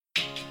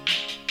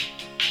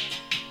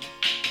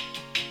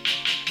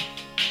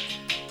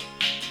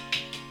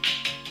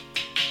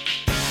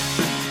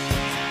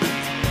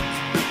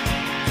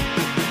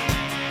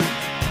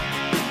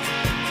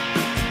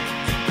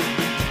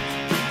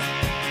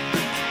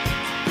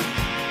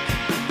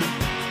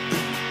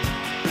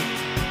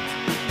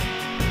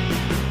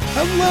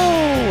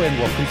Hello, and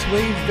welcome to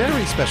a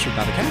very special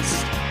podcast.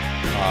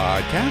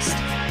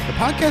 The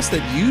podcast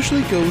that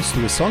usually goes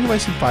through A Song of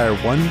Ice and Fire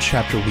one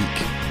chapter a week.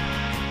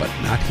 But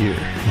not here.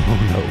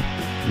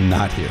 Oh no,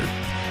 not here.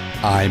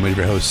 I'm one of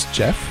your hosts,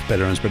 Jeff,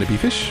 better known as Brendan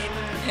B-Fish.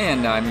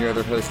 And I'm your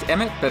other host,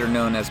 Emmett, better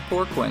known as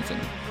Poor Quentin.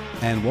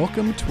 And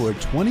welcome to our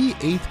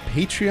 28th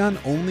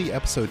Patreon-only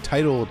episode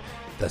titled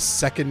The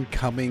Second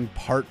Coming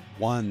Part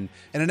 1,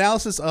 an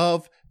analysis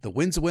of The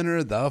Winds of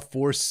Winter, The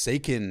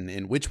Forsaken,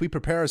 in which we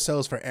prepare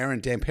ourselves for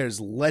Aaron Dampire's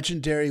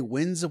legendary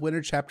Winds of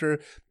Winter chapter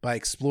by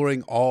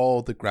exploring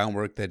all the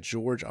groundwork that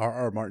George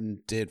R.R.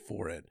 Martin did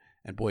for it.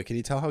 And boy, can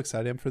you tell how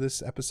excited I am for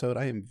this episode?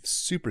 I am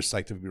super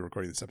psyched to be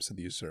recording this episode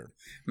with you, sir.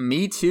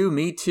 Me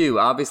too.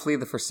 Obviously,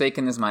 The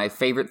Forsaken is my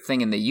favorite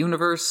thing in the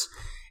universe.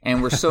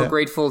 And we're so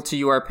grateful to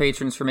you, our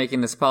patrons, for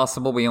making this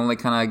possible. We only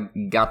kind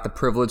of got the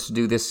privilege to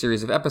do this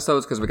series of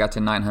episodes because we got to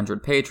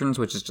 900 patrons,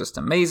 which is just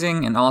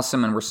amazing and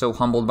awesome. And we're so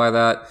humbled by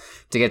that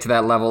to get to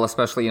that level,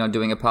 especially,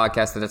 doing a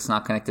podcast that it's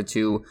not connected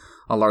to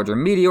a larger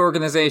media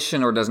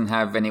organization or doesn't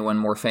have anyone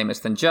more famous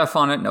than Jeff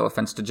on it. No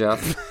offense to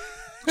Jeff.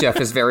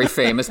 Jeff is very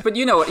famous, but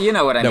you know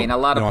what I mean. A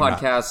lot of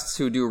podcasts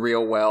who do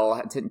real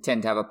well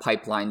tend to have a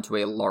pipeline to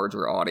a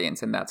larger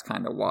audience, and that's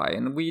kind of why.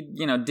 And we,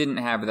 didn't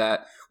have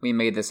that. We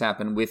made this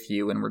happen with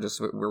you, and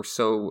we're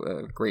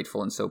so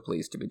grateful and so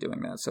pleased to be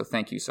doing that. So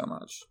thank you so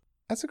much.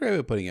 That's a great way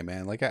of putting it,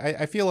 man. Like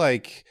I feel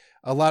like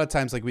a lot of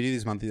times, like we do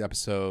these monthly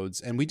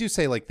episodes, and we do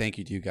say like thank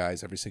you to you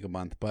guys every single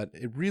month, but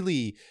it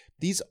really,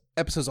 these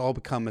episodes all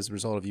become as a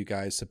result of you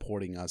guys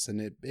supporting us,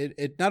 and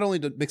it not only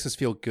makes us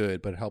feel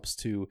good, but it helps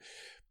to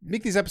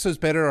make these episodes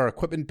better, our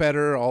equipment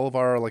better. All of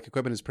our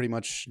equipment is pretty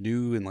much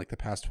new in the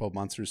past 12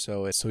 months or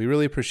so. So we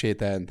really appreciate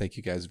that. And thank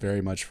you guys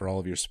very much for all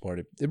of your support.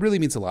 It really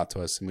means a lot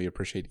to us, and we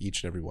appreciate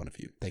each and every one of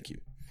you. Thank you.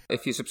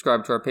 If you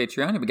subscribe to our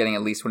Patreon, you'll be getting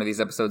at least one of these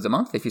episodes a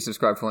month. If you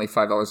subscribe for only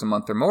 $5 a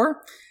month or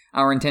more,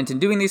 our intent in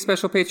doing these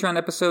special Patreon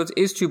episodes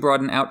is to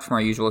broaden out from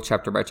our usual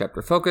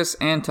chapter-by-chapter focus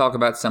and talk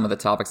about some of the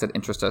topics that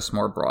interest us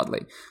more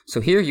broadly.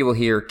 So here you will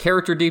hear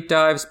character deep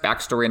dives,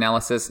 backstory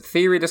analysis,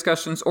 theory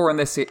discussions, or in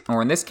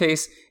this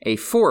case, a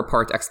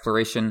 4-part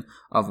exploration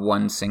of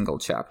one single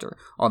chapter.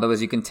 Although,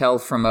 as you can tell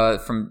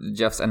from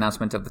Jeff's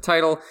announcement of the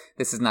title,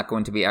 this is not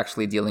going to be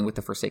actually dealing with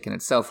The Forsaken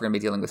itself. We're going to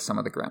be dealing with some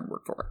of the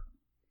groundwork for it.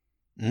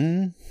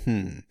 And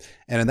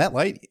in that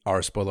light,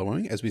 our spoiler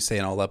warning, as we say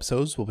in all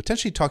episodes, we'll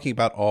potentially talking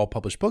about all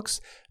published books.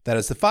 That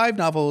is the 5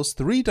 novels,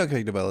 3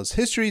 Duncan novellas,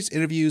 histories,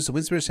 interviews, the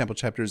Windsor sample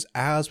chapters,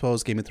 as well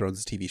as Game of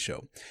Thrones TV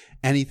show.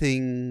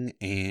 Anything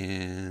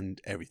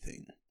and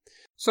everything.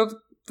 So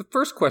the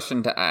first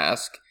question to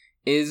ask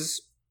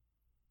is,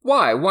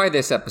 why? Why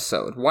this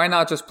episode? Why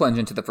not just plunge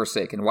into The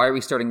Forsaken? Why are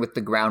we starting with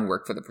the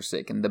groundwork for The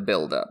Forsaken, the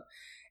build-up?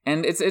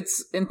 And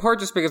it's in part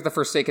just because The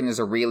Forsaken is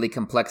a really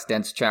complex,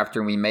 dense chapter,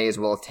 and we may as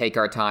well take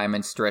our time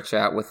and stretch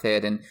out with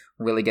it and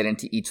really get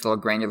into each little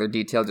granular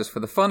detail just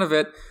for the fun of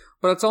it.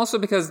 But it's also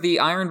because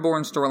the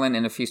Ironborn storyline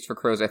in A Feast for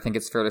Crows, I think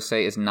it's fair to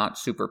say, is not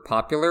super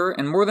popular.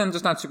 And more than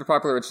just not super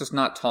popular, it's just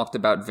not talked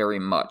about very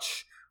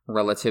much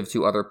relative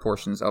to other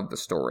portions of the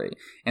story.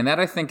 And that,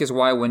 I think, is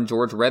why when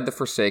George read The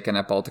Forsaken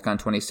at Balticon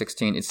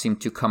 2016, it seemed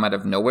to come out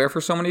of nowhere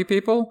for so many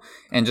people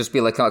and just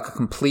be like a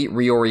complete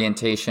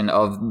reorientation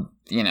of,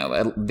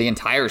 the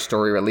entire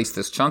story, or at least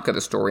this chunk of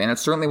the story. And it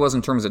certainly was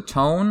in terms of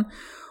tone,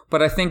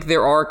 but I think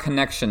there are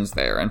connections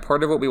there. And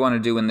part of what we want to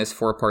do in this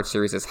 4-part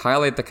series is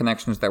highlight the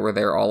connections that were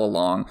there all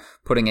along,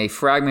 putting a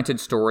fragmented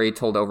story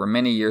told over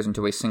many years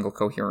into a single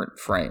coherent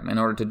frame. In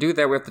order to do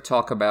that, we have to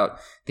talk about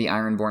the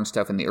Ironborn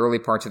stuff in the early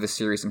parts of the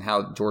series and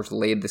how George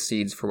laid the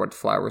seeds for what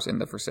flowers in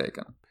The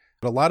Forsaken.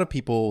 But a lot of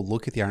people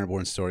look at the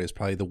Ironborn story as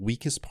probably the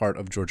weakest part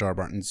of George R. R.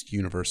 Martin's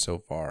universe so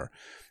far.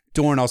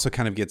 Dorne also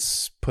kind of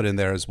gets put in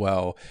there as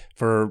well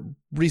for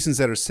reasons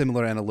that are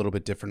similar and a little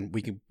bit different.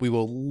 We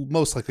will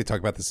most likely talk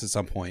about this at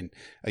some point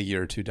a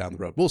year or two down the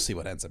road. We'll see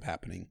what ends up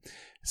happening.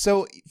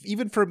 So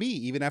even for me,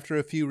 even after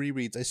a few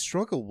rereads, I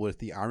struggle with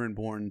the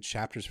Ironborn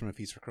chapters from A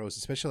Feast for Crows,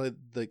 especially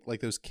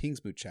like those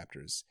Kingsmoot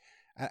chapters.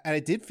 And I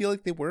did feel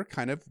like they were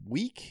kind of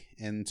weak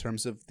in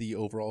terms of the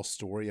overall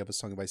story of A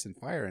Song of Ice and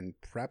Fire, and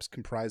perhaps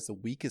comprised the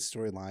weakest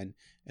storyline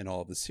in all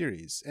of the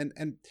series.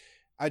 And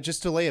I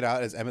just to lay it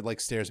out as Emmett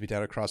stares me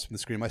down across from the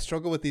screen. My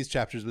struggle with these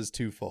chapters was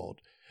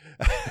twofold.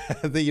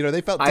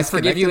 They felt. I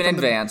forgive you in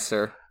advance,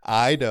 sir.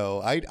 I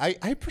know. I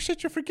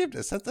appreciate your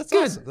forgiveness. That's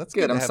good. Awesome. That's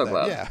good. I'm so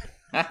glad.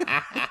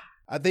 Yeah.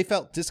 They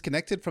felt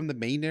disconnected from the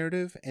main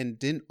narrative and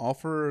didn't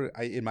offer,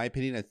 in my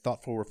opinion, a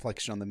thoughtful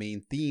reflection on the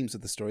main themes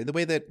of the story, the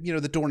way that,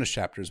 the Dornish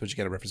chapters, which you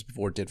got a reference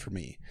before, did for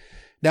me.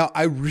 Now,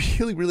 I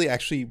really, really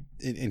actually,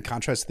 in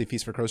contrast to the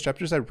Feast for Crows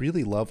chapters, I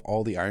really love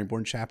all the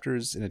Ironborn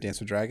chapters in A Dance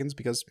with Dragons,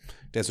 because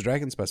Dance with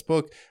Dragons, best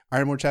book.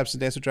 Ironborn chapters in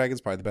Dance with Dragons,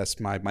 probably the best,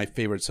 my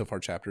favorite so far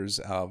chapters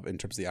in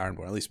terms of the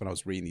Ironborn, at least when I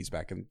was reading these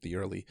back in the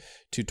early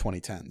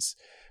 2010s.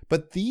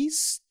 But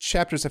these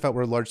chapters I felt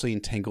were largely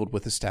entangled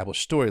with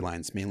established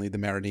storylines, mainly the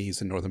Marinese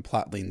and Northern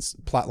plot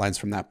lines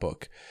from that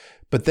book.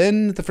 But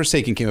then The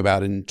Forsaken came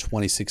about in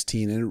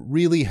 2016, and it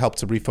really helped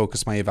to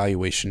refocus my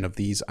evaluation of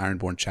these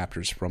Ironborn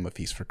chapters from A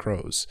Feast for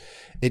Crows.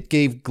 It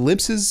gave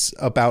glimpses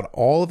about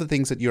all of the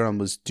things that Euron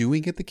was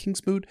doing at the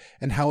Kingsmoot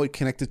and how it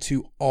connected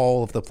to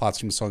all of the plots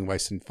from Song of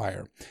Ice and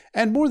Fire.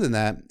 And more than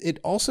that, it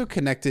also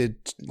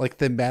connected like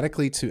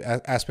thematically to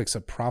aspects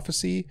of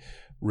prophecy,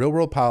 real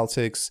world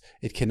politics.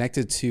 It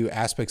connected to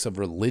aspects of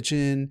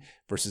religion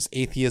versus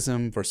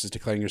atheism versus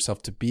declaring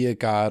yourself to be a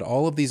god.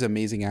 All of these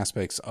amazing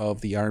aspects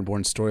of the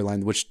Ironborn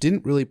storyline, which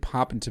didn't really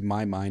pop into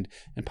my mind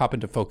and pop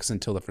into focus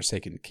until The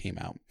Forsaken came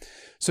out.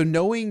 So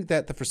knowing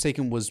that The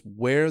Forsaken was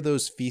where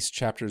those feast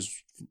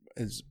chapters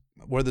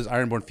where those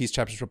Ironborn feast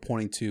chapters were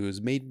pointing to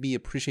has made me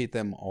appreciate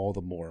them all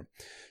the more.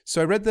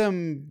 So I read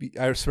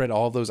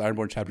all of those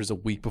Ironborn chapters a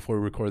week before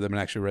we recorded them,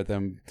 and actually read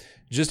them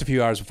just a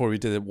few hours before we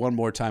did it one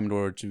more time in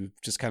order to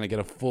just kind of get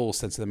a full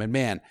sense of them. And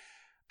man,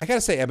 I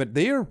gotta say, Emmett,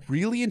 they are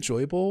really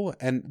enjoyable,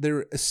 and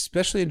they're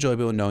especially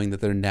enjoyable in knowing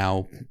that they're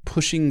now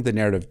pushing the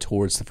narrative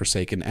towards The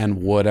Forsaken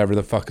and whatever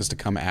the fuck is to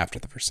come after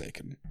The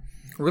Forsaken.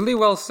 Really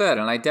well said,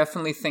 and I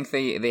definitely think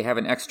they have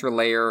an extra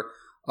layer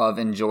of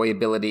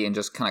enjoyability and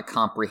just kind of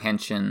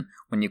comprehension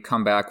when you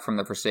come back from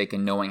The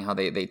Forsaken, knowing how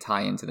they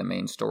tie into the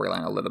main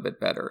storyline a little bit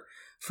better.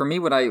 For me,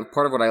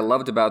 part of what I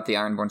loved about the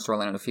Ironborn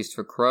storyline and A Feast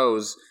for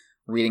Crows,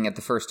 reading it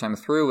the first time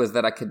through, was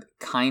that I could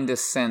kind of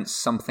sense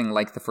something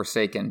like The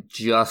Forsaken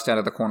just out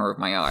of the corner of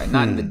my eye.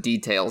 Not in the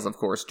details, of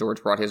course.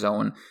 George brought his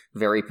own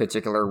very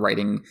particular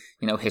writing,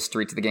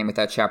 history to the game with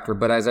that chapter.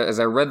 But as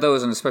I read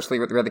those, and especially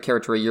read the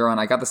character of Euron,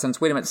 I got the sense,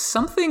 wait a minute,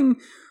 something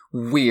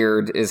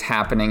weird is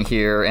happening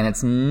here, and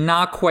it's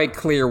not quite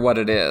clear what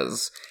it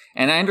is.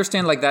 And I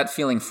understand like that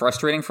feeling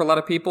frustrating for a lot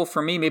of people.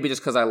 For me, maybe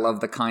just because I love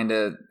the kind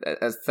of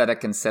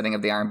aesthetic and setting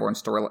of the Ironborn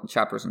story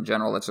chapters in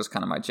general, it's just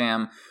kind of my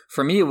jam.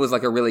 For me, it was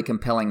like a really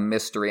compelling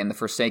mystery, and The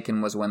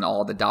Forsaken was when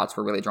all the dots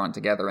were really drawn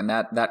together, and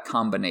that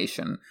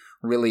combination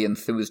really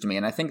enthused me.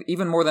 And I think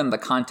even more than the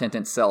content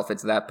itself,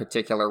 it's that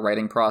particular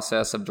writing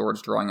process of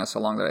George drawing us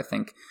along that I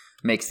think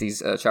makes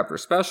these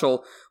chapters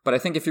special. But I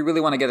think if you really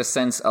want to get a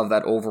sense of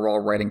that overall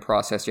writing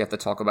process, you have to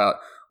talk about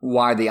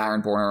why the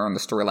Ironborn are on the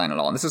storyline at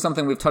all. And this is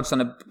something we've touched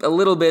on a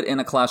little bit in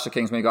A Clash of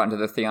Kings when we got into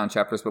the Theon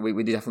chapters, but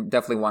we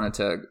definitely wanted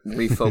to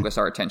refocus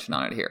our attention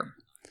on it here.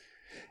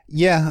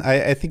 Yeah,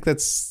 I think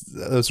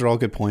those are all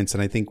good points.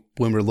 And I think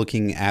when we're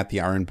looking at the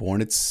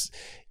Ironborn, it's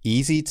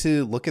easy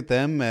to look at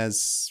them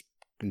as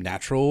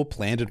natural,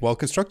 planned, and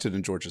well-constructed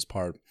in George's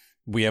part.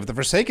 We have The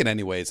Forsaken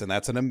anyways, and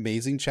that's an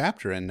amazing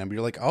chapter. And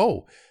you're like,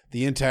 oh,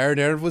 the entire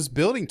narrative was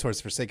building towards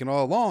The Forsaken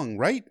all along,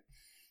 right?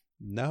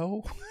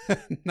 No,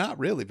 not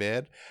really,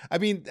 man. I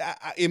mean,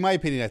 in my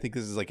opinion, I think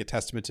this is like a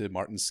testament to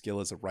Martin's skill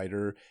as a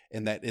writer,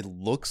 in that it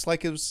looks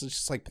like it was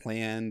just like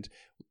planned,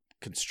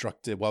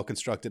 well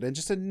constructed, and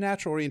just a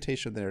natural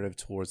orientation of the narrative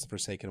towards The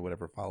Forsaken and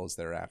whatever follows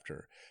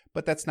thereafter.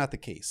 But that's not the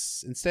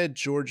case. Instead,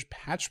 George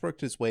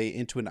patchworked his way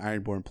into an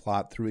Ironborn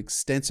plot through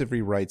extensive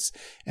rewrites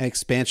and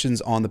expansions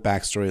on the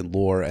backstory and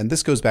lore. And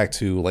this goes back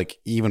to like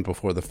even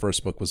before the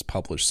first book was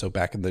published, so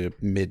back in the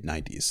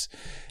mid-90s.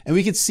 And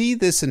we can see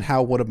this in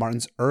how one of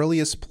Martin's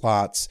earliest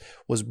plots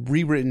was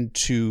rewritten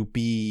to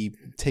be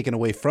taken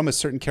away from a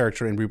certain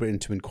character and rewritten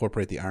to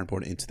incorporate the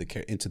Ironborn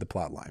into the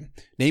plot line.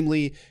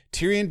 Namely,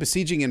 Tyrion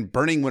besieging and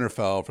burning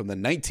Winterfell from the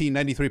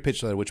 1993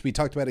 pitch letter, which we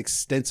talked about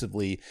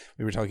extensively.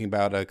 We were talking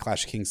about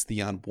Clash of Kings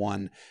Theon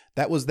 1.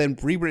 That was then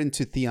rewritten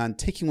to Theon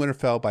taking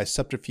Winterfell by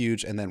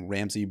subterfuge and then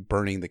Ramsay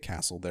burning the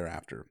castle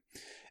thereafter.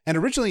 And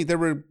originally, there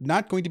were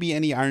not going to be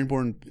any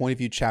Ironborn point of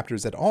view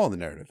chapters at all in the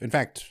narrative. In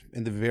fact,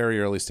 in the very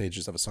early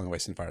stages of A Song of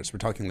Ice and Fire, so we're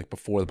talking like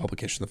before the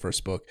publication of the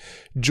first book,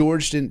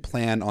 George didn't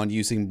plan on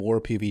using more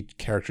POV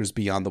characters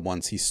beyond the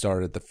ones he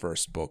started the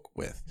first book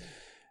with.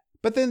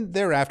 But then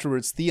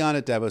thereafterwards, Theon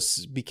and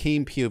Davos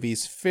became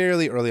POVs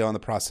fairly early on in the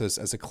process,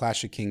 as A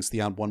Clash of Kings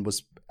Theon 1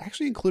 was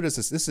actually included as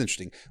this is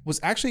interesting, was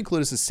actually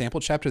included as a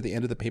sample chapter at the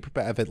end of the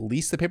paperback, of at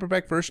least the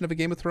paperback version of A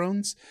Game of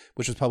Thrones,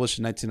 which was published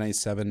in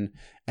 1997.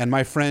 And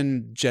my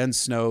friend Jen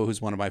Snow,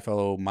 who's one of my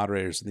fellow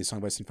moderators in the Song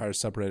of Ice and Fire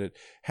subreddit,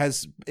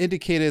 has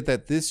indicated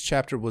that this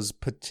chapter was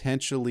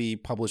potentially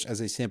published as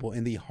a sample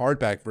in the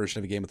hardback version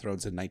of A Game of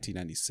Thrones in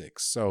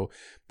 1996. So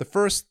the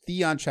first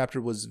Theon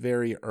chapter was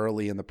very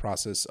early in the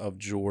process of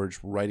George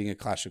writing A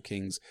Clash of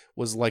Kings,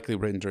 was likely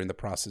written during the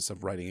process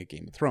of writing A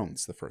Game of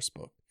Thrones, the first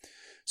book.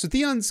 So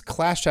Theon's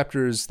Clash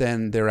chapters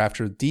then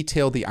thereafter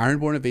detailed the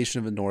Ironborn invasion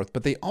of the North,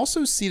 but they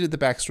also seeded the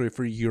backstory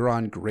for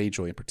Euron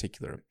Greyjoy in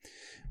particular.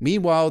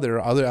 Meanwhile, there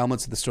are other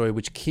elements of the story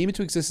which came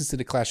into existence in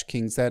the Clash of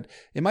Kings that,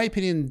 in my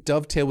opinion,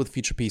 dovetail with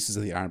future pieces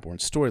of the Ironborn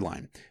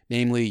storyline.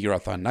 Namely,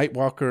 Eurothon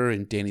Nightwalker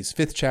in Dany's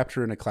 5th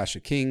chapter in A Clash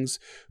of Kings,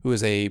 who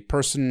is a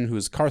person who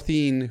is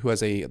Carthene, who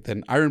has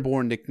an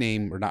Ironborn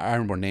nickname, or not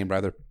Ironborn name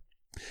rather,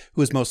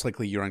 who is most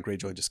likely Euron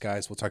Greyjoy in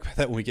disguise. We'll talk about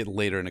that when we get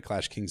later in A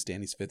Clash of Kings,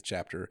 Dany's 5th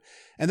chapter.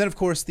 And then, of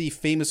course, the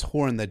famous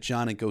horn that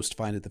Jon and Ghost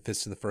find at the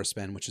Fist of the First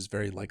Men, which is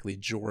very likely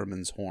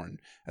Jormun's horn,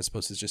 as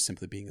opposed to just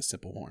simply being a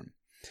simple horn.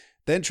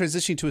 Then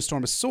transitioning to A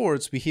Storm of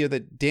Swords, we hear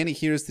that Dany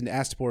hears in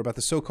Astapor about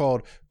the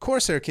so-called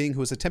Corsair King who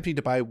was attempting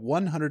to buy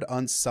 100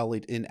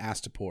 Unsullied in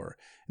Astapor.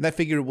 And that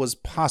figure was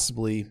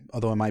possibly,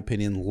 although in my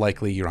opinion,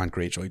 likely Euron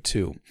Greyjoy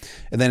too.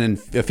 And then in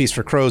A Feast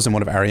for Crows, in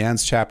one of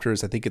Ariane's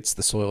chapters, I think it's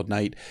The Soiled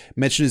Knight,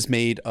 mention is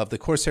made of the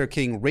Corsair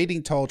King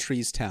raiding Tall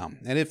Trees Town.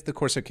 And if the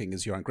Corsair King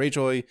is Euron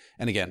Greyjoy,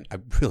 and again, I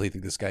really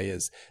think this guy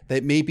is,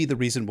 that may be the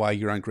reason why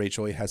Euron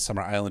Greyjoy has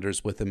Summer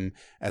Islanders with him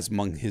as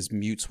among his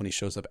mutes when he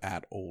shows up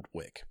at Old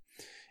Wyck.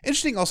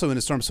 Interesting also in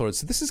A Storm of Swords,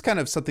 so this is kind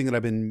of something that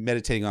I've been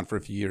meditating on for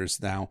a few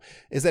years now,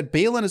 is that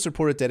Balon is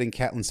reported dead in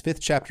Catelyn's 5th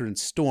chapter in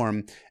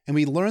Storm, and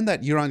we learn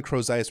that Euron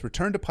Crozius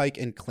returned to Pike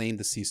and claimed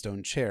the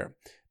Seastone chair.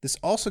 This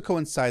also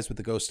coincides with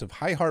the ghost of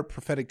Highheart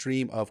prophetic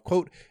dream of,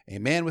 quote, a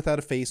man without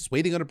a face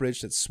waiting on a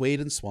bridge that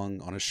swayed and swung,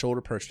 on his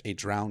shoulder perched a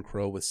drowned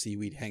crow with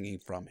seaweed hanging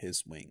from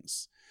his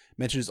wings.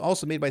 Mention is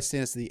also made by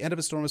Stannis at the end of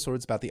A Storm of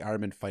Swords about the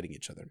Ironmen fighting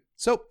each other.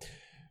 So,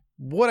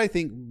 what I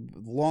think,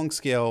 long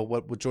scale,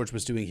 what George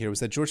was doing here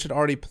was that George had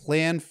already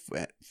planned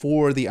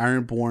for the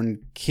Ironborn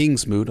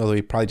King's Moot, although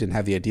he probably didn't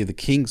have the idea of the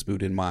King's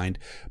Moot in mind,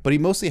 but he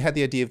mostly had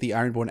the idea of the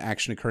Ironborn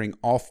action occurring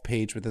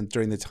off-page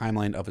during the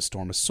timeline of A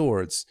Storm of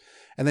Swords.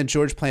 And then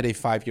George planned a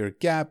 5-year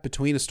gap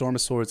between A Storm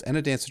of Swords and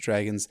A Dance of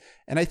Dragons,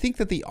 and I think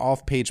that the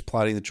off-page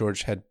plotting that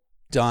George had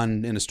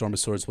done in A Storm of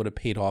Swords would have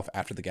paid off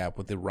after the gap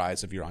with the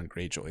rise of Euron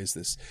Greyjoy as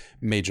this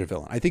major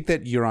villain. I think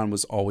that Euron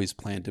was always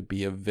planned to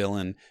be a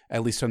villain,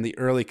 at least from the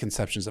early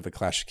conceptions of A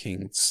Clash of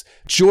Kings.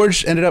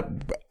 George ended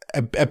up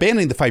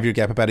abandoning the 5-year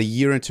gap about a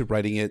year into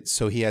writing it,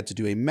 so he had to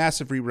do a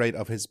massive rewrite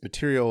of his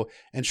material,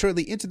 and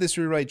shortly into this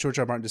rewrite, George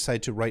R. R. Martin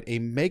decided to write a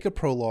mega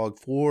prologue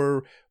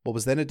for what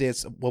was then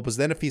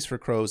A Feast for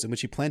Crows, in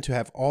which he planned to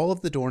have all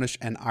of the Dornish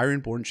and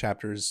Ironborn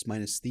chapters,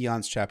 minus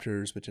Theon's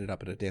chapters, which ended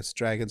up in A Dance of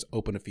Dragons,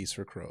 open A Feast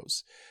for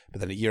Crows.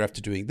 But then a year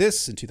after doing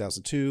this, in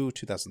 2002,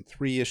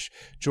 2003-ish,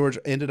 George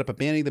ended up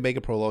abandoning the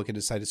mega prologue and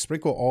decided to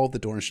sprinkle all of the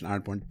Dornish and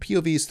Ironborn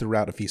POVs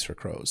throughout A Feast for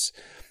Crows.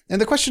 And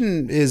the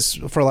question is,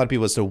 for a lot of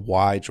people, as to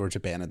why George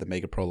abandoned the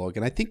mega prologue.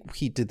 And I think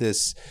he did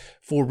this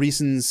for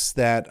reasons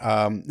that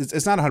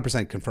it's not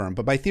 100% confirmed.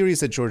 But my theory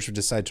is that George would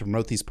decide to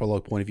promote these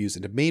prologue point of views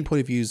into main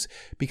point of views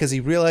because he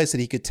realized that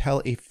he could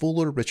tell a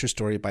fuller, richer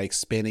story by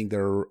expanding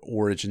their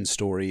origin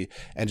story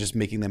and just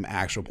making them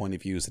actual point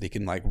of views that he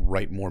can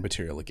write more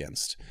material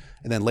against.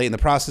 And then late in the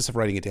process of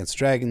writing A Dance of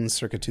Dragons,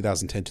 circa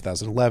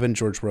 2010-2011,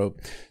 George wrote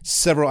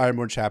several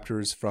Ironborn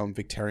chapters from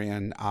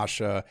Victarion,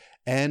 Asha,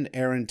 and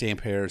Aaron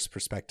Dampire's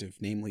perspective,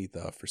 namely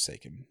The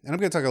Forsaken. And I'm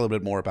going to talk a little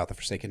bit more about The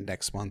Forsaken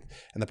next month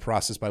and the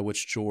process by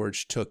which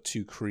George took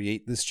to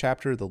create this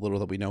chapter. The little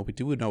that we know, we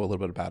do know a little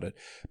bit about it.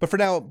 But for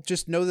now,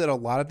 just know that a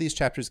lot of these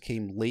chapters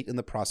came late in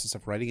the process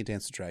of writing A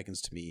Dance of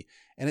Dragons to me,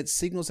 and it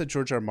signals that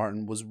George R. R.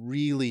 Martin was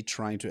really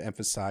trying to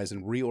emphasize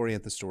and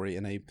reorient the story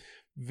in a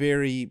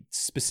very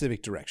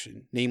specific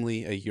direction,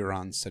 namely a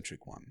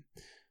Euron-centric one.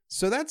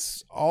 So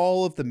that's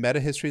all of the meta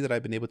history that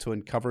I've been able to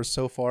uncover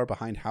so far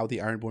behind how the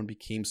Ironborn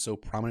became so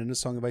prominent in A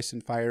Song of Ice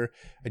and Fire.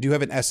 I do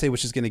have an essay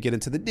which is going to get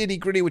into the nitty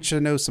gritty, which I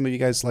know some of you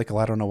guys like a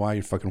lot. I don't know why,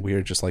 you're fucking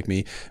weird just like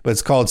me. But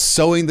it's called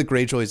Sewing the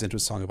Greyjoys into A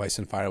Song of Ice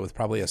and Fire, with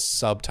probably a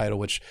subtitle,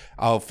 which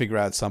I'll figure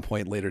out at some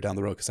point later down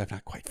the road because I've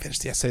not quite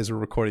finished the essay as we're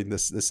recording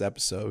this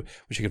episode,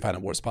 which you can find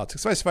on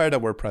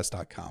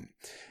warspoliticsicefire.wordpress.com.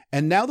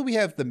 And now that we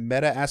have the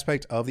meta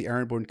aspect of the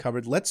Ironborn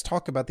covered, let's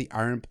talk about the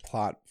Iron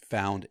plot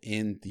found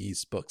in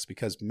these books.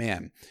 Because,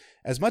 man,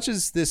 as much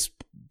as this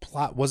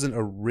plot wasn't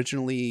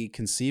originally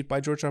conceived by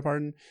George R. R.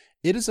 Martin,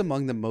 it is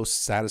among the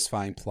most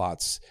satisfying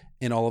plots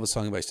in all of A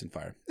Song of Ice and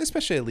Fire,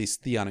 especially at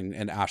least Theon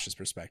and Asha's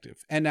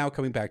perspective. And now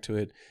coming back to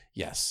it,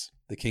 yes,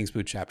 the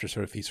Kingsmoot chapters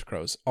for A Feast for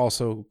Crows,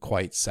 also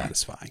quite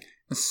satisfying.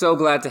 So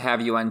glad to have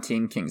you on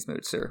Team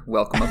Kingsmoot, sir.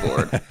 Welcome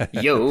aboard.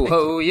 Yo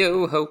ho,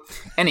 yo ho.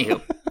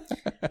 Anywho.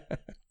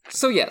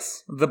 So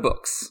yes, the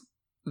books.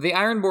 The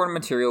Ironborn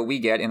material we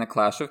get in A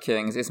Clash of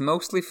Kings is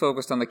mostly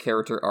focused on the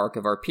character arc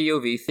of our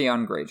POV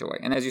Theon Greyjoy,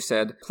 and as you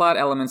said, plot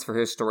elements for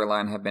his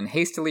storyline have been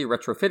hastily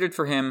retrofitted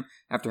for him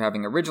after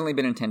having originally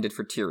been intended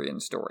for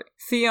Tyrion's story.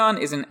 Theon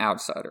is an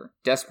outsider,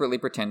 desperately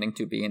pretending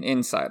to be an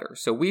insider,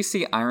 so we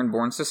see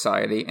Ironborn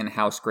society and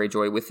House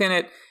Greyjoy within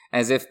it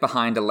as if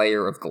behind a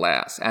layer of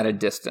glass, at a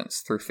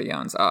distance, through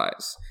Theon's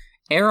eyes.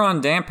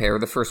 Aeron Damphair,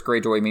 the first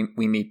Greyjoy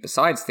we meet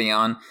besides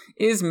Theon,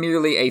 is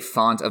merely a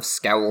font of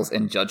scowls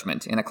and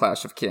judgment in A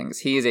Clash of Kings.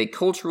 He is a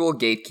cultural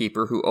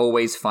gatekeeper who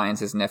always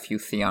finds his nephew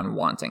Theon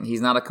wanting. He's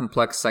not a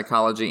complex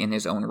psychology in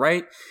his own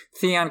right.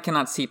 Theon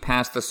cannot see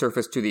past the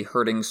surface to the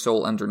hurting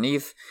soul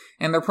underneath,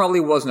 and there probably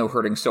was no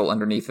hurting soul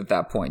underneath at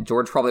that point.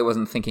 George probably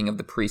wasn't thinking of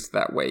the priest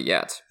that way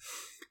yet.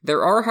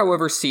 There are,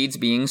 however, seeds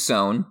being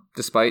sown,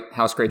 despite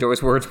House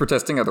Greyjoy's words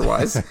protesting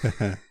otherwise,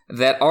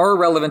 that are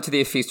relevant to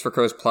the A Feast for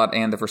Crows plot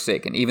and The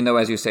Forsaken, even though,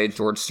 as you say,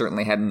 George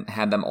certainly hadn't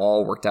had them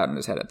all worked out in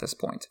his head at this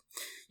point.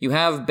 You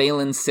have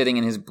Balon sitting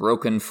in his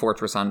broken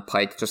fortress on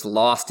Pike, just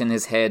lost in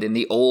his head in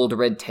the old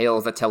red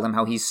tales that tell him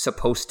how he's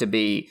supposed to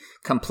be,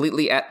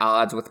 completely at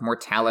odds with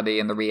mortality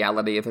and the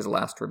reality of his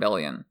last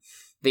rebellion.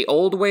 The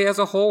old way as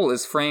a whole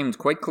is framed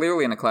quite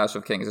clearly in A Clash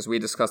of Kings, as we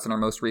discussed in our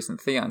most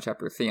recent Theon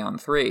chapter, Theon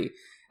 3,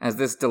 as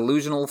this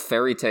delusional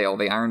fairy tale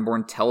the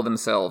Ironborn tell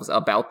themselves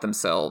about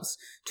themselves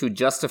to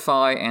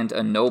justify and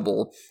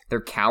ennoble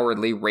their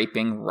cowardly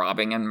raping,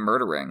 robbing, and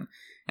murdering.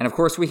 And of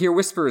course we hear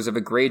whispers of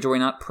a Greyjoy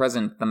not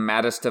present, the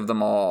maddest of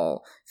them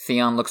all.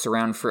 Theon looks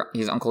around for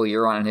his Uncle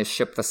Euron and his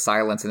ship the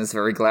Silence and is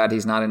very glad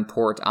he's not in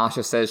port.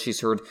 Asha says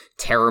she's heard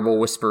terrible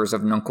whispers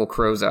of Nuncle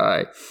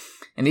Crozeye.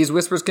 And these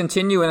whispers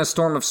continue in a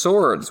storm of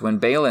swords when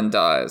Balin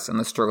dies and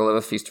the struggle of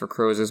A Feast for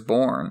Crows is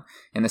born,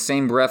 in the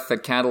same breath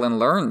that Catelyn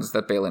learns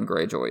that Balin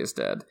Greyjoy is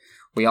dead.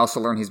 We also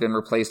learn he's been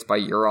replaced by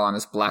Euron,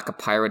 this black a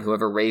pirate who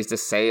ever raised a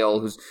sail,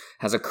 who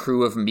has a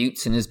crew of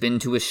mutes and has been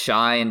to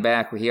Asshai and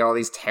back. We hear all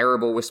these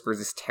terrible whispers,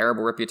 this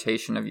terrible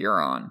reputation of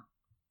Euron,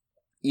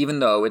 even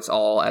though it's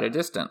all at a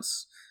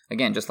distance.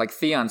 Again, just like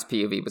Theon's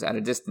POV was at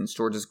a distance,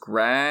 George is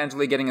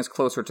gradually getting us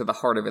closer to the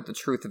heart of it, the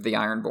truth of the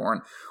Ironborn,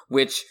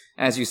 which,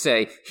 as you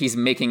say, he's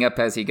making up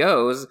as he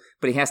goes,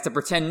 but he has to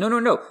pretend,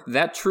 no,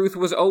 that truth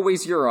was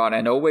always Euron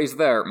and always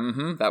there.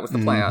 That was the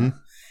plan.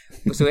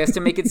 So he has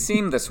to make it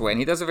seem this way, and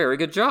he does a very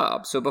good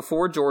job. So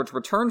before George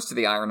returns to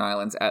the Iron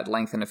Islands at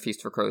length in A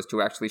Feast for Crows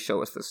to actually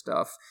show us this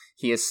stuff,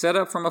 he has set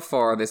up from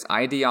afar this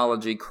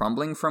ideology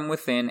crumbling from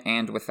within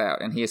and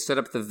without, and he has set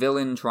up the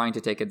villain trying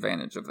to take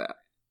advantage of that.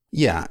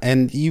 Yeah,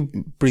 and you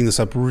bring this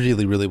up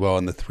really, really well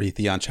in the 3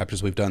 Theon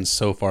chapters we've done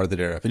so far that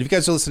era. And if you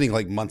guys are listening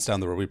like months down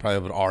the road, we probably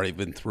have already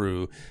been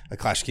through A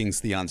Clash of Kings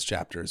Theon's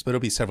chapters, but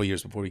it'll be several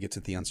years before we get to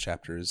Theon's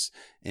chapters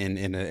in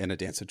a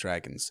Dance of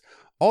Dragons.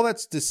 All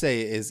that's to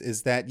say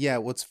is that, yeah,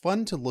 what's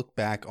fun to look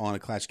back on A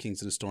Clash of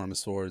Kings and A Storm of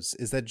Swords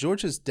is that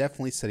George is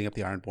definitely setting up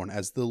the Ironborn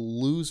as the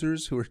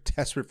losers who are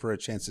desperate for a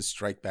chance to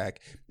strike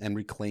back and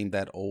reclaim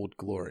that old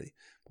glory.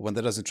 But when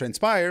that doesn't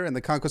transpire and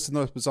the conquest of the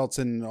North results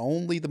in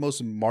only the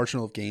most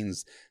marginal of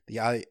gains,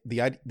 the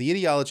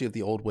ideology of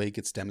the old way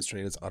gets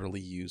demonstrated as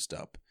utterly used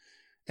up.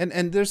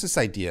 And there's this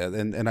idea,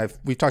 and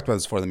we've talked about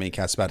this before in the main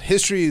cast, about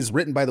history is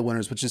written by the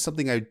winners, which is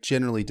something I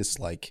generally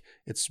dislike.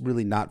 It's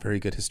really not very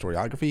good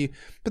historiography,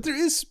 but there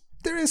is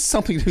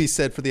something to be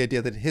said for the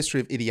idea that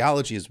history of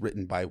ideology is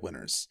written by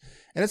winners.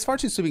 And it's far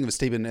too sweeping of a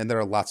statement, and there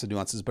are lots of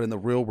nuances, but in the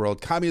real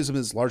world, communism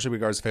is largely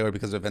regarded as failure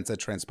because of events that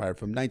transpired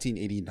from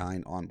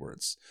 1989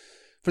 onwards.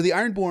 For the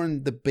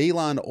Ironborn, the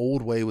Balon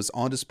Old Way was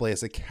on display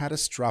as a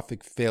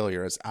catastrophic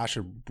failure, as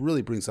Asha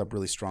really brings up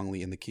really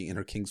strongly in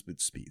her Kingsmoot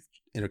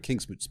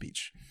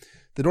speech.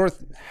 The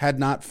North had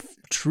not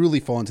truly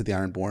fallen to the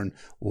Ironborn.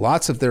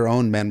 Lots of their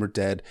own men were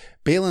dead.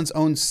 Balin's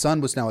own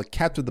son was now a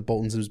captive of the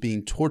Boltons and was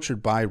being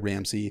tortured by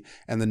Ramsay.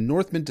 And the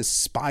Northmen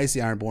despised the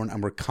Ironborn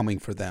and were coming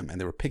for them. And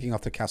they were picking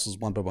off their castles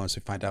one by one, as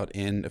we find out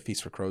in A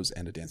Feast for Crows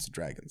and A Dance of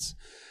Dragons.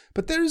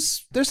 But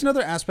there's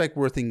another aspect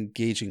worth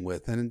engaging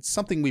with, and it's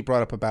something we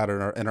brought up about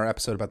in our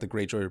episode about the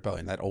Greyjoy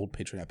Rebellion, that old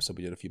Patreon episode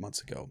we did a few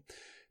months ago.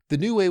 The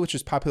new way, which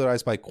was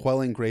popularized by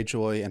Quelling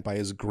Greyjoy and by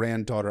his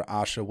granddaughter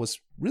Asha, was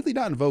really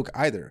not in vogue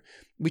either.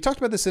 We talked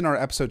about this in our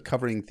episode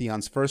covering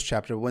Theon's first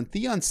chapter. When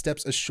Theon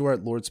steps ashore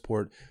at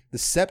Lordsport, the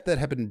sept that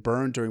had been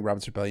burned during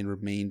Robert's Rebellion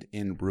remained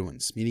in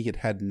ruins, meaning it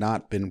had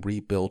not been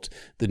rebuilt.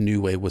 The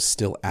new way was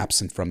still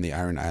absent from the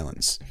Iron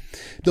Islands.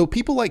 Though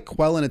people like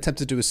Quelling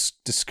attempted to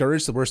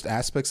discourage the worst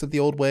aspects of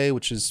the old way,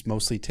 which is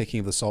mostly taking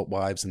of the salt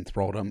wives and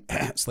thraldom,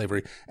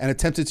 slavery, and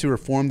attempted to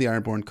reform the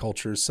Ironborn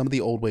cultures, some of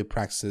the old way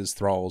practices,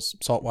 thralls,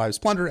 salt wives,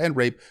 plunder, and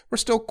rape were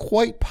still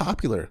quite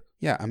popular.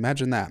 Yeah,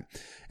 imagine that.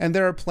 And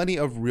there are plenty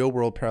of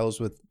real-world parallels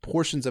with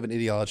portions of an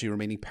ideology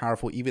remaining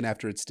powerful even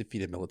after it's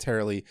defeated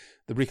militarily.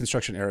 The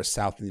Reconstruction era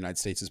South in the United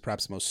States is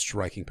perhaps the most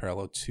striking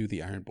parallel to the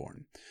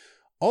Ironborn.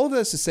 All of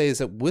this to say is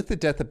that with the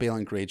death of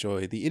Balon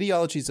Greyjoy, the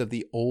ideologies of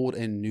the old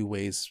and new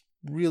ways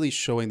really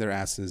showing their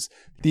asses,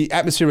 the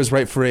atmosphere was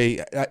ripe for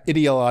a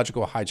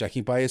ideological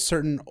hijacking by a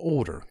certain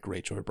older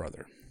Greyjoy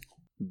brother.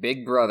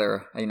 Big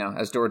brother,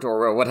 as George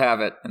Orwell would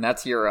have it, and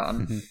that's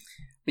Euron.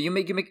 But you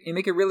make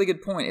a really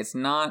good point. It's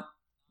not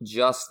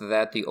just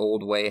that the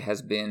old way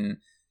has been,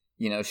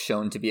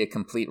 shown to be a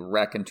complete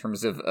wreck in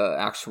terms of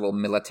actual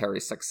military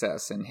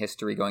success and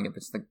history going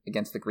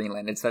against the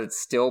Greenland. It's that it's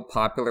still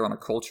popular on a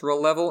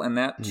cultural level, and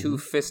that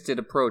two-fisted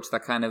approach,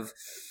 that kind of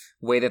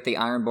way that the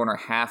Ironborn are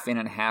half in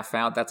and half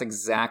out, that's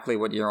exactly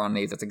what Euron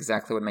needs. That's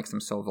exactly what makes them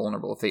so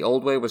vulnerable. If the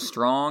old way was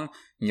strong,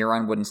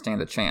 Euron wouldn't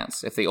stand a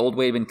chance. If the old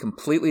way had been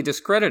completely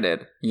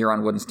discredited,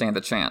 Euron wouldn't stand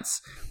a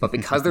chance. But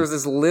because there's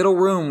this little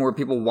room where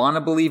people want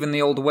to believe in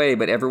the old way,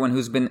 but everyone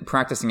who's been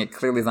practicing it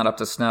clearly is not up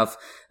to snuff,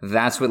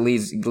 that's what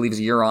leaves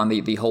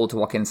Euron the hold to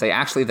walk in and say,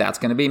 actually, that's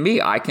going to be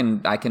me. I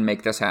can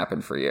make this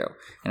happen for you.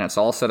 And it's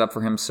all set up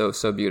for him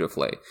so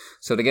beautifully.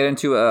 So to get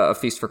into A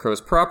Feast for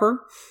Crows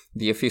proper,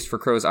 the A Feast for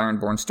Crows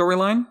Ironborn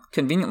storyline,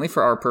 conveniently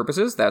for our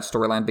purposes, that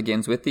storyline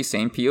begins with the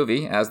same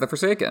POV as the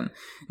Forsaken,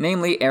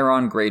 namely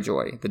Aeron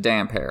Greyjoy, the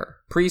Damphair,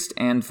 priest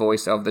and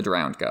voice of the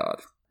drowned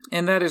god.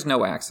 And that is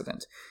no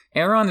accident.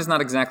 Aeron is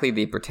not exactly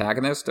the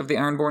protagonist of the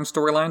Ironborn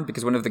storyline,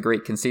 because one of the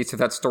great conceits of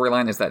that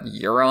storyline is that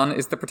Euron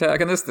is the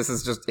protagonist. This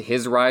is just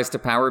his rise to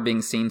power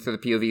being seen through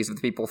the POVs of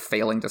the people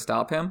failing to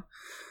stop him.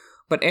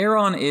 But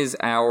Aaron is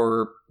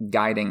our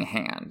guiding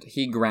hand.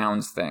 He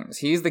grounds things.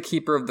 He's the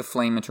keeper of the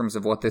flame in terms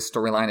of what this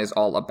storyline is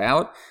all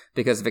about,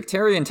 because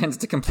Victarion tends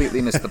to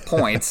completely miss the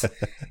point,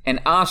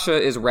 and Asha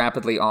is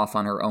rapidly off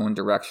on her own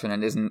direction,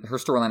 and her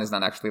storyline is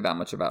not actually that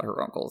much about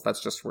her uncles.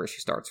 That's just where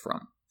she starts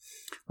from.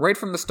 Right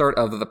from the start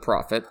of The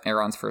Prophet,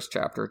 Aaron's first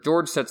chapter,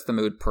 George sets the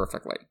mood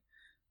perfectly.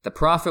 The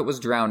prophet was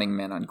drowning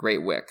men on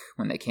Great Wick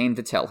when they came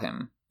to tell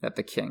him that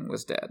the king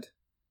was dead.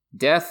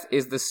 Death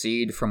is the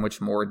seed from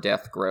which more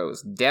death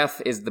grows.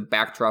 Death is the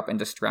backdrop and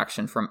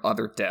distraction from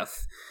other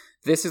death.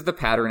 This is the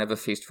pattern of A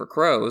Feast for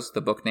Crows,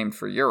 the book named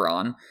for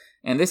Euron,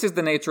 and this is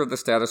the nature of the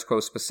status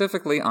quo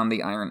specifically on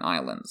the Iron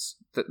Islands.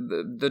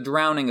 The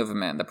drowning of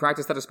men, the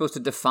practice that is supposed to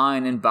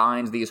define and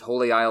bind these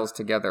holy isles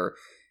together.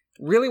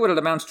 Really what it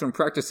amounts to in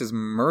practice is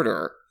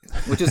murder,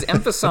 which is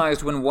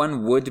emphasized when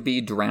one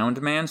would-be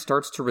drowned man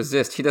starts to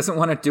resist. He doesn't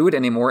want to do it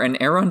anymore, and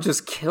Aaron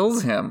just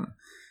kills him.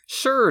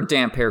 Sure,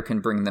 Damphair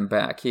can bring them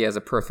back. He has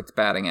a perfect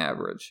batting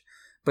average.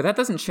 But that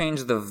doesn't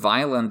change the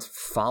violent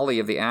folly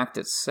of the act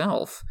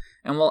itself.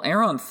 And while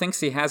Aaron thinks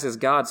he has his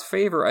god's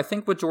favor, I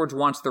think what George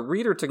wants the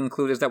reader to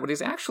conclude is that what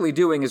he's actually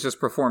doing is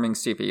just performing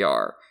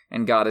CPR,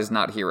 and God is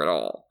not here at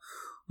all.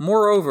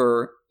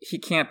 Moreover, he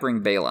can't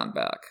bring Balon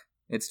back.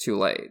 It's too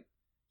late.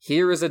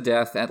 Here is a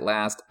death at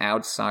last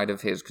outside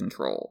of his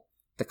control.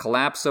 The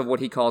collapse of what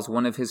he calls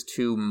one of his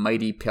two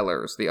mighty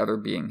pillars, the other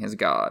being his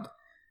god.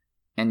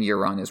 And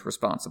Euron is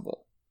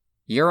responsible.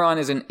 Euron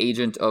is an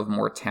agent of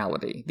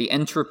mortality, the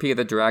entropy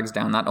that drags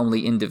down not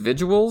only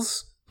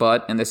individuals,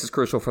 but, and this is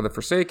crucial for the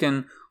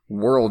Forsaken,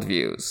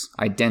 worldviews,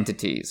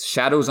 identities,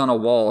 shadows on a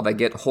wall that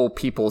get whole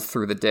people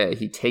through the day.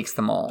 He takes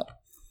them all.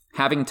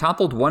 Having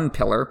toppled one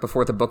pillar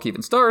before the book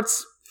even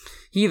starts,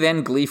 he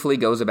then gleefully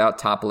goes about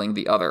toppling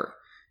the other,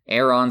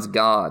 Aeron's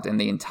god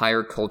and the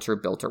entire culture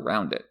built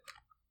around it.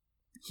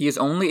 He is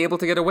only able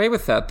to get away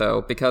with that,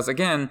 though, because,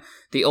 again,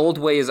 the old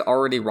way is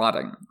already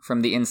rotting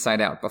from the inside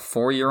out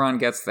before Euron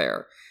gets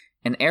there.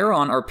 And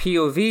Aaron, our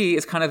POV,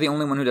 is kind of the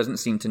only one who doesn't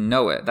seem to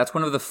know it. That's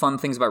one of the fun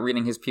things about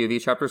reading his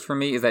POV chapters for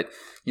me, is that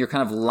you're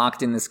kind of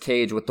locked in this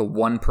cage with the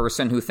one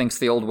person who thinks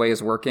the old way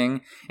is working,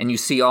 and you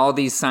see all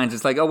these signs.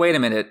 It's like, oh, wait a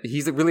minute,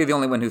 he's really the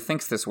only one who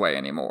thinks this way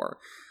anymore.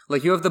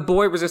 Like, you have the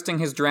boy resisting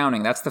his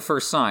drowning. That's the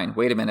first sign.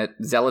 Wait a minute,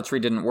 zealotry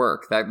didn't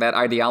work. That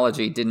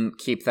ideology didn't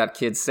keep that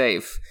kid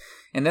safe.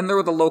 And then there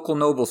were the local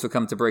nobles who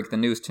come to break the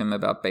news to him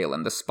about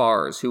Balon, the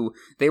Spars, who,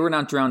 they were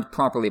not drowned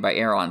properly by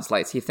Aaron's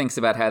lights. He thinks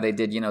about how they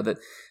did,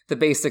 the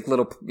basic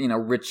little,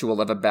 ritual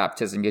of a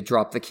baptism. You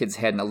drop the kid's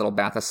head in a little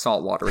bath of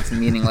salt water. It's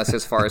meaningless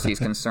as far as he's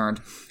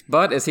concerned.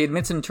 But as he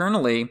admits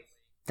internally,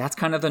 that's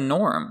kind of the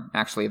norm,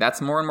 actually.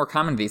 That's more and more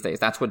common these days.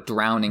 That's what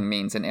drowning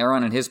means. And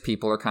Aaron and his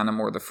people are kind of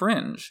more the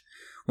fringe.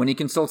 When he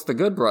consults the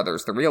Good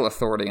Brothers, the real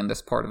authority in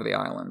this part of the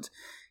island,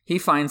 he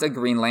finds a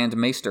Greenland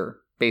maester,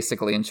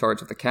 basically in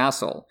charge of the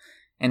castle.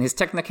 And his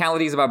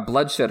technicalities about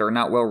bloodshed are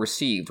not well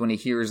received when he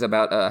hears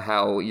about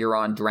how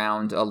Euron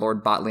drowned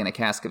Lord Botley in a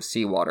cask of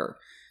seawater.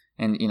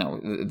 And,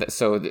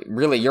 so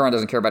really Euron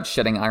doesn't care about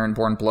shedding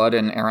Ironborn blood,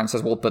 and Aaron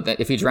says, well, but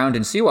if he drowned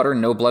in seawater,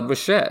 no blood was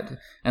shed.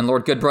 And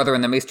Lord Goodbrother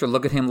and the Maester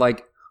look at him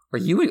like, are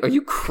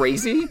you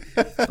crazy?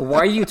 Why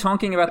are you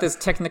talking about this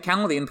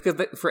technicality? And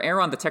because for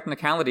Aaron, the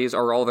technicalities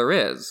are all there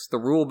is. The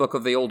rule book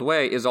of the old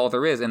way is all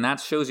there is, and that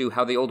shows you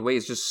how the old way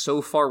is just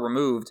so far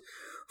removed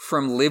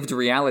from lived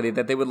reality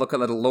that they would look at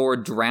a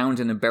lord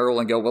drowned in a barrel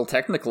and go, well,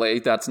 technically,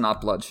 that's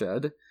not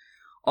bloodshed.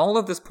 All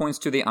of this points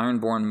to the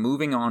Ironborn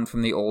moving on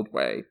from the old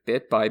way,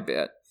 bit by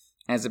bit,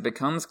 as it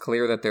becomes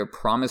clear that their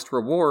promised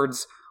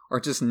rewards are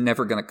just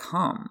never going to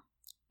come.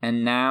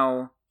 And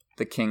now,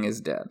 the king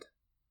is dead.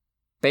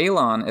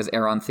 Balon, as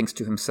Aaron thinks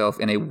to himself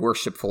in a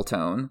worshipful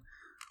tone,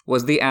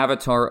 was the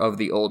avatar of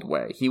the old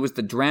way. He was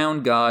the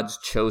drowned god's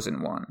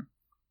chosen one.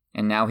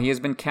 And now he has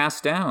been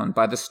cast down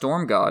by the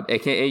storm god,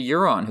 aka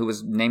Euron, who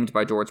was named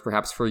by George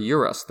perhaps for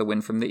Eurus, the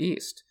wind from the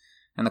east.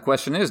 And the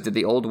question is, did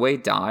the old way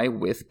die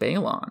with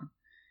Balon?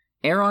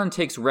 Aaron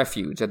takes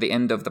refuge at the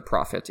end of The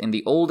Prophet in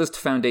the oldest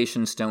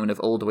foundation stone of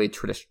old way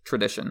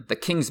tradition, the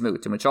King's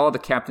Moot, in which all the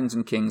captains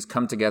and kings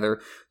come together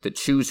to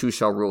choose who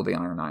shall rule the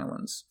Iron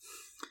Islands.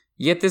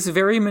 Yet this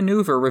very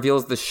maneuver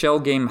reveals the shell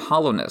game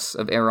hollowness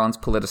of Aaron's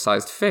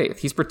politicized faith.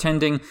 He's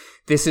pretending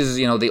this is,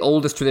 the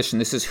oldest tradition,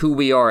 this is who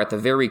we are at the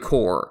very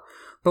core.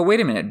 But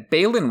wait a minute,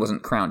 Balon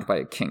wasn't crowned by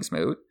a King's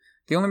Moot.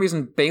 The only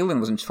reason Balon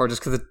was in charge is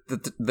because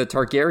the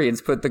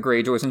Targaryens put the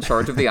Greyjoys in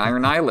charge of the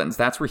Iron Islands.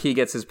 That's where he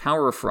gets his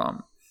power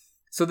from.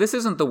 So this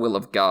isn't the will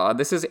of God.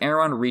 This is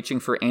Aaron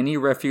reaching for any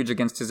refuge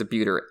against his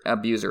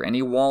abuser,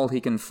 any wall he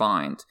can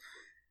find.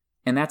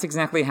 And that's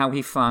exactly how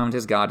he found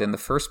his god in the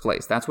first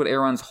place. That's what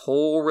Aaron's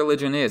whole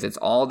religion is. It's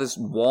all this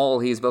wall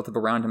he's built up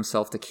around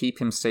himself to keep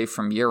him safe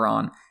from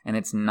Euron, and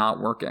it's not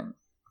working.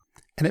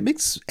 And it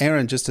makes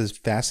Aaron just a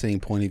fascinating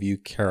point of view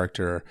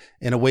character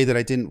in a way that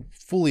I didn't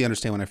fully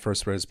understand when I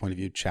first read his point of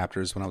view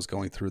chapters when I was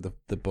going through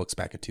the books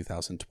back in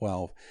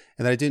 2012.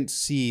 And that I didn't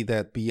see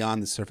that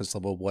beyond the surface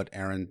level what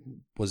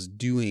Aaron was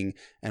doing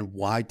and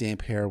why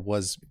Damphair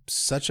was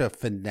such a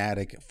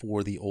fanatic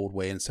for the old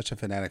way and such a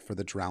fanatic for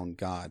the drowned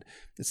god.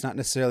 It's not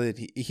necessarily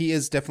that he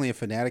is definitely a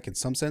fanatic in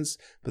some sense,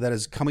 but that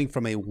is coming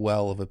from a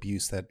well of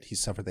abuse that he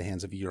suffered at the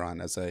hands of Euron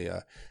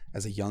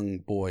as a young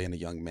boy and a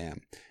young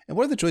man. And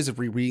one of the joys of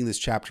rereading this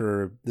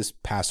chapter this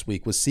past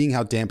week was seeing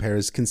how Damphair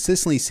is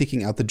consistently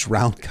seeking out the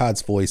drowned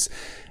god's voice,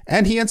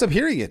 and he ends up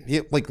hearing it.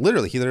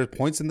 There are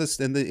points in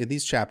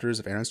these chapters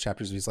of Aaron's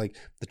chapters where he's like,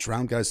 the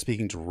drowned god is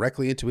speaking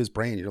directly into his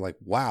brain. You're like,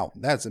 wow,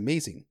 that's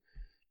amazing.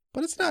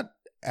 But it's not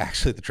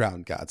actually the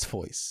drowned god's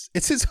voice.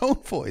 It's his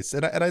own voice.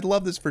 And I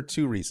love this for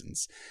two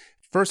reasons.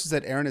 First is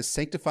that Aaron is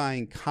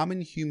sanctifying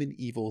common human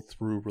evil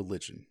through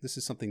religion. This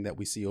is something that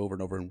we see over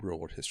and over in real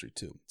world history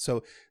too.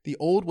 So the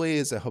old way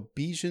is a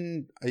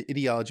Hobbesian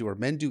ideology where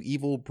men do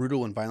evil,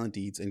 brutal, and violent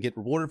deeds and get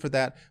rewarded for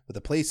that with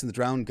a place in the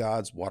drowned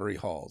god's watery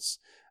halls.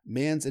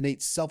 Man's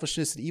innate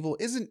selfishness and evil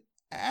isn't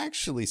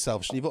actually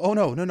selfish and evil. Oh,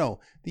 no.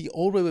 The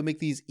old way would make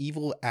these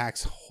evil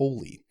acts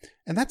holy.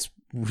 And that's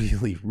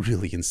really,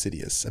 really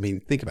insidious. I mean,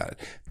 think about it.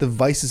 The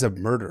vices of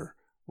murder,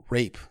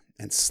 rape,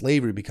 and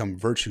slavery become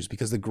virtues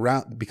because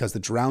the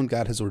drowned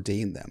god has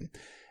ordained them.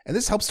 And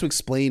this helps to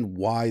explain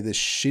why this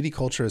shitty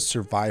culture has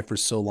survived for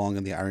so long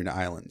in the Iron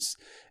Islands.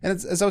 And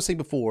as I was saying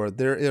before,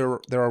 there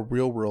are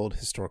real-world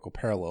historical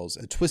parallels.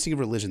 A twisting of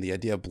religion, the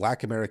idea of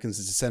Black Americans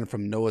is descended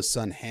from Noah's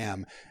son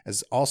Ham,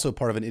 as also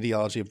part of an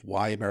ideology of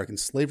why American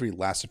slavery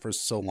lasted for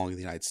so long in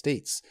the United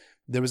States.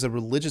 There was a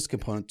religious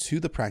component to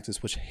the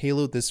practice which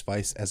haloed this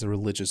vice as a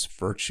religious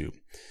virtue.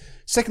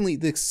 Secondly,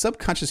 the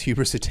subconscious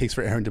hubris it takes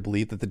for Aaron to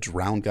believe that the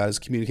drowned god is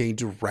communicating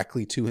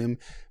directly to him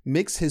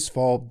makes his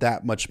fall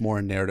that much more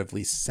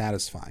narratively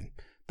satisfying,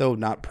 though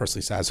not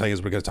personally satisfying,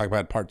 as we're going to talk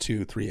about in part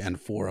 2, 3, and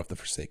 4 of The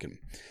Forsaken.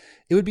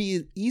 It would be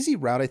an easy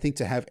route, I think,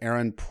 to have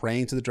Aaron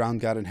praying to the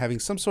drowned god and having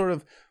some sort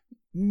of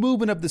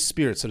movement of the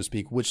spirit, so to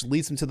speak, which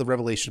leads him to the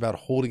revelation about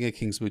holding a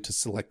king's moot to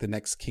select the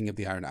next king of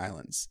the Iron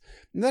Islands.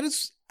 And that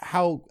is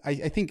how I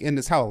think, and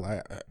it's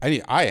how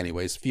I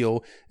anyways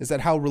feel, is that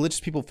how religious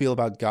people feel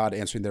about God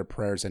answering their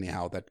prayers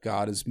anyhow, that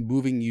God is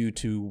moving you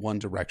to one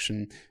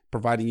direction,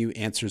 providing you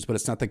answers, but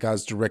it's not that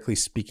God's directly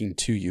speaking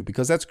to you,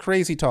 because that's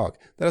crazy talk.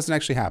 That doesn't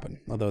actually happen,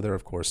 although there are,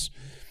 of course,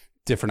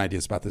 different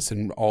ideas about this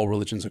in all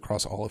religions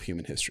across all of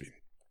human history.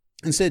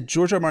 Instead,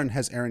 George R. R. Martin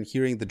has Aaron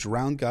hearing the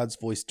drowned god's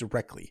voice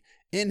directly,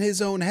 in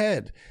his own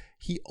head.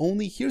 He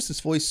only hears this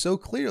voice so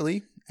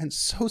clearly, and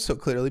so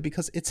clearly,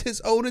 because it's his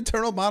own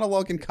internal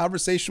monologue and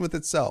conversation with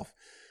itself.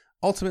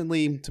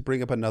 Ultimately, to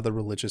bring up another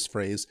religious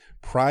phrase,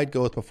 pride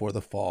goeth before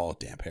the fall,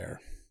 Damphair.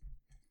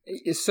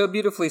 It's so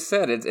beautifully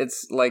said.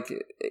 It's like,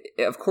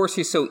 of course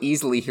he so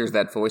easily hears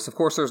that voice. Of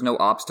course there's no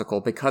obstacle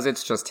because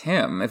it's just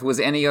him. If it was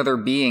any other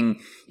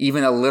being,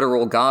 even a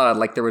literal god,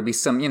 like there would be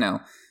some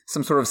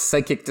sort of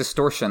psychic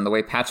distortion, the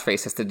way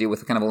Patchface has to do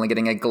with kind of only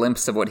getting a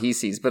glimpse of what he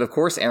sees. But of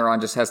course,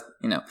 Aaron just has,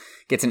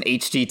 gets an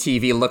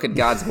HGTV look at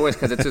God's voice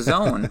because it's his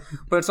own.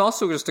 But it's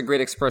also just a great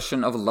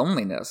expression of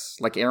loneliness.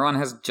 Like Aaron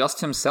has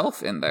just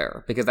himself in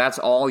there because that's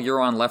all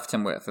Euron left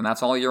him with. And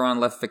that's all Euron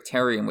left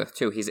Victarion with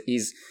too.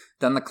 He's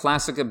done the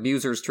classic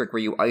abuser's trick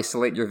where you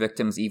isolate your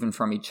victims even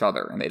from each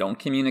other and they don't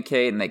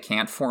communicate and they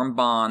can't form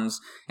bonds.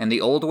 And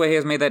the old way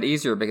has made that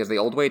easier because the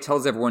old way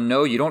tells everyone,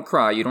 no, you don't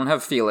cry, you don't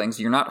have feelings,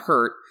 you're not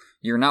hurt.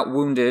 You're not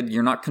wounded,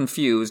 you're not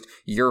confused,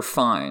 you're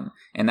fine.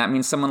 And that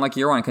means someone like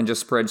Euron can just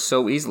spread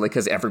so easily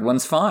because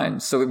everyone's fine.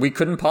 So we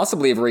couldn't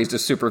possibly have raised a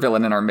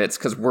supervillain in our midst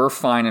because we're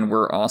fine and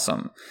we're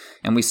awesome.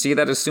 And we see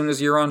that as soon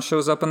as Euron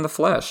shows up in the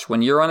flesh.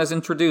 When Euron is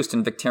introduced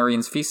in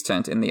Victarion's feast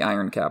tent in the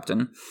Iron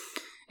Captain,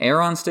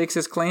 Aaron stakes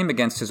his claim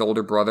against his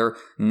older brother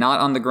not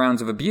on the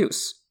grounds of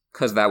abuse,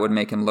 because that would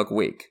make him look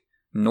weak.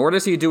 Nor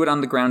does he do it on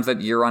the grounds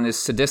that Euron is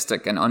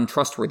sadistic and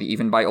untrustworthy,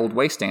 even by Old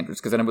Way standards,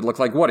 because then it would look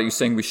like, what, are you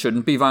saying we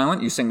shouldn't be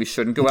violent? Are you saying we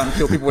shouldn't go out and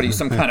kill people? What, are you,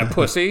 some kind of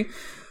pussy?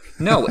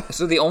 No,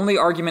 so the only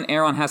argument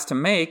Aaron has to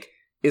make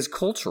is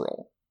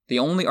cultural. The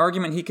only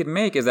argument he could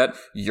make is that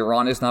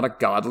Euron is not a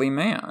godly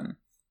man.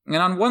 And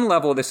on one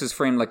level, this is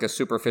framed like a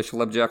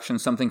superficial objection,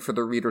 something for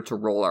the reader to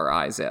roll our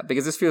eyes at,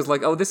 because this feels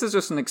like, oh, this is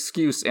just an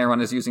excuse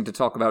Aaron is using to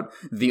talk about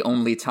the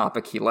only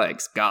topic he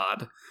likes,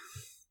 God.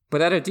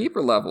 But at a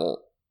deeper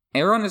level,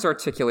 Aaron is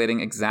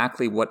articulating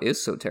exactly what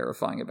is so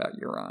terrifying about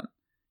Euron.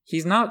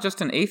 He's not just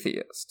an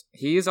atheist.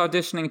 He is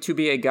auditioning to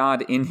be a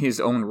god in his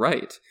own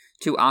right,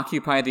 to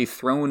occupy the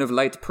throne of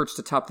light perched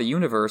atop the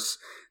universe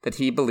that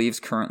he believes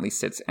currently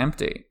sits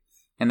empty.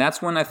 And that's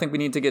when I think we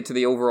need to get to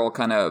the overall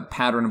kind of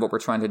pattern of what we're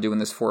trying to do in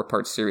this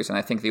 4-part series, and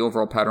I think the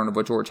overall pattern of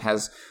what George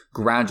has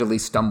gradually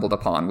stumbled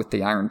upon with the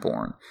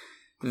Ironborn.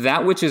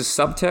 That which is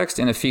subtext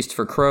in A Feast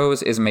for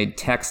Crows is made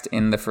text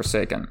in The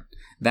Forsaken.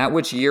 That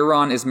which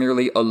Euron is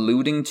merely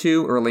alluding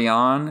to early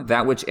on,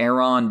 that which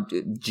Aaron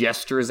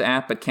gestures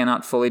at but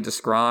cannot fully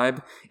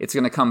describe, it's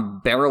going to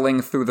come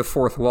barreling through the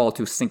fourth wall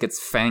to sink its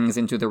fangs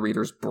into the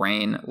reader's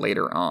brain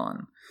later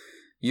on.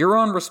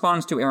 Euron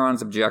responds to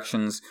Aeron's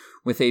objections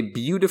with a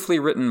beautifully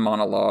written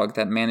monologue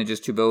that manages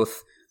to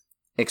both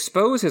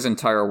expose his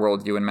entire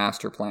worldview and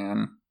master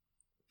plan,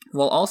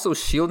 while also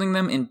shielding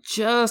them in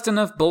just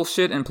enough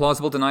bullshit and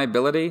plausible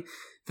deniability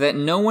that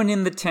no one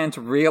in the tent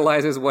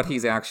realizes what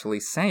he's actually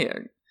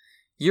saying.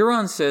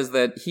 Euron says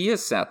that he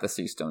has sat the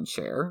Seastone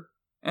chair,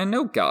 and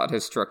no god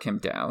has struck him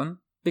down,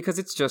 because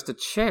it's just a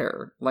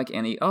chair, like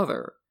any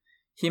other.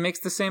 He makes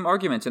the same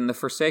argument in The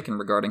Forsaken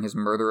regarding his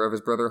murder of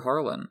his brother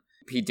Harlan.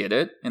 He did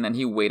it, and then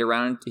he waited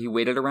around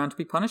to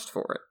be punished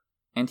for it.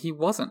 And he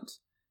wasn't.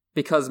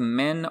 Because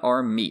men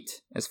are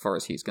meat, as far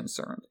as he's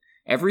concerned.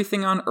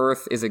 Everything on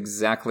Earth is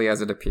exactly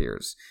as it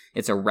appears.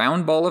 It's a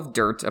round ball of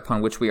dirt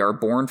upon which we are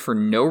born for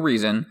no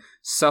reason,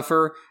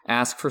 suffer,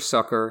 ask for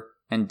succor,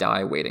 and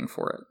die waiting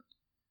for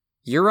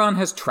it. Euron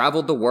has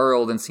traveled the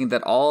world and seen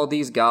that all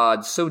these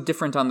gods, so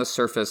different on the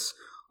surface,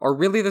 are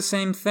really the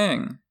same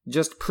thing,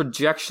 just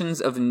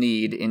projections of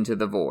need into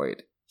the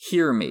void.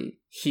 Hear me,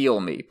 heal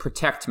me,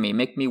 protect me,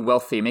 make me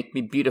wealthy, make me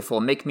beautiful,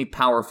 make me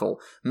powerful,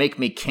 make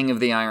me king of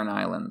the Iron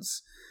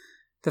Islands.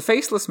 The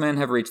Faceless Men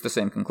have reached the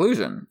same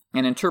conclusion,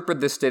 and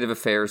interpret this state of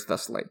affairs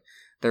thusly.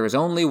 There is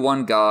only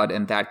one God,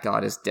 and that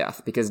God is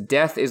death, because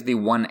death is the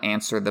one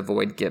answer the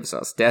void gives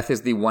us. Death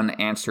is the one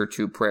answer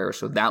to prayer,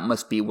 so that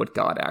must be what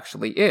God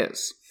actually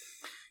is.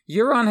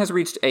 Euron has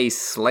reached a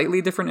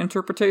slightly different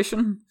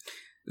interpretation.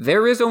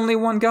 There is only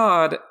one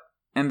God,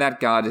 and that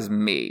God is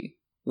me.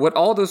 What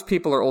all those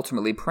people are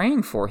ultimately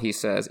praying for, he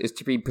says, is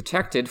to be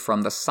protected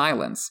from the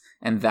Silence,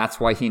 and that's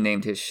why he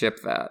named his ship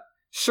that.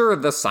 Sure,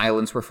 the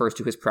Silence refers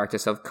to his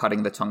practice of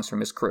cutting the tongues from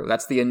his crew.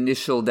 That's the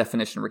initial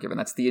definition we're given.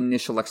 That's the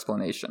initial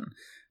explanation.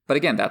 But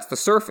again, that's the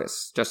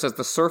surface. Just as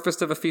the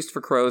surface of A Feast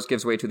for Crows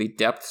gives way to the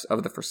depths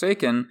of The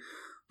Forsaken,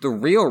 the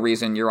real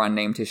reason Euron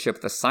named his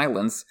ship the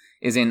Silence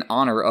is in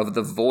honor of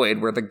the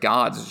void where the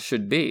gods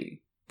should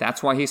be.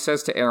 That's why he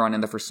says to Aeron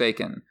in The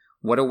Forsaken,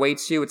 "What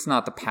awaits you? It's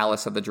not the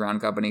palace of the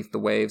drowned god beneath the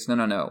waves.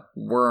 No.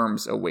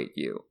 Worms await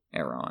you,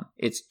 Aeron.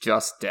 It's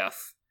just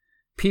death."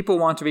 People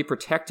want to be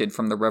protected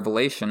from the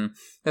revelation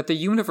that the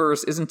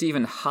universe isn't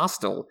even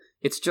hostile,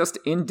 it's just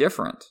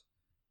indifferent.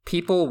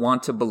 People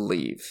want to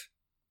believe.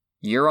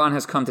 Euron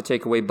has come to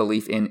take away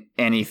belief in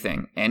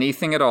anything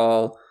at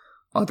all,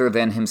 other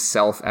than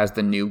himself as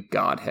the new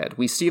godhead.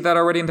 We see that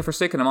already in The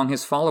Forsaken among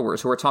his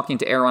followers, who are talking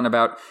to Aeron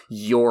about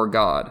your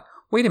god.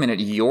 Wait a minute,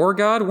 your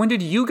god? When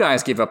did you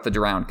guys give up the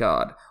drowned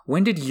god?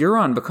 When did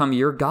Euron become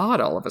your god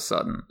all of a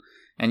sudden?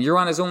 And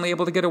Euron is only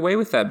able to get away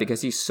with that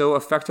because he so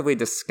effectively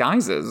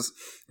disguises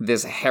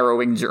this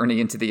harrowing journey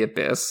into the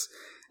abyss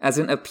as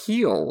an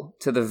appeal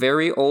to the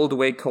very old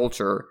way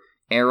culture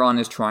Aeron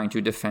is trying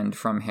to defend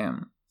from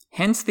him.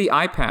 Hence the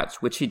eye patch,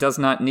 which he does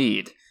not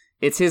need.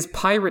 It's his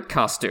pirate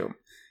costume.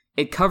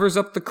 It covers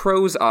up the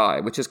crow's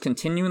eye, which is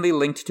continually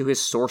linked to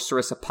his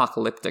sorcerous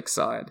apocalyptic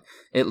side.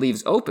 It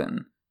leaves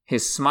open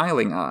his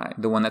smiling eye,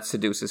 the one that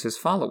seduces his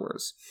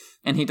followers.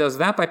 And he does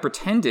that by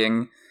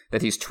pretending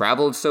that he's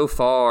traveled so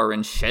far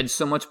and shed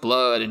so much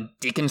blood and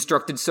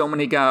deconstructed so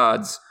many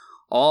gods,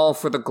 all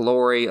for the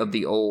glory of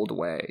the old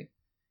way.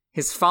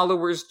 His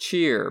followers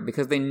cheer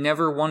because they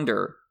never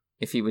wonder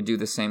if he would do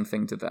the same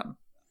thing to them.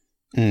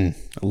 I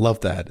love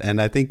that. And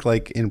I think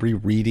like in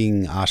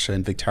rereading Asha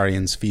and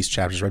Victarion's feast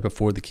chapters right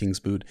before the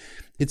King's Moot,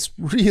 it's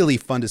really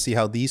fun to see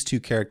how these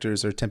two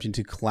characters are attempting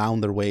to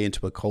clown their way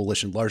into a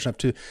coalition large enough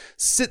to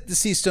sit the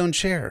Seastone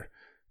chair.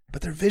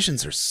 But their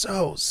visions are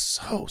so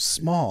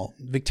small.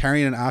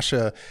 Victarion and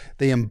Asha,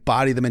 they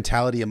embody the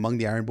mentality among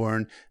the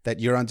Ironborn that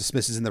Euron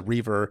dismisses in the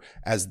Reaver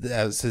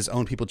as his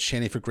own people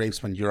chanting for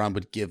grapes when Euron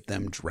would give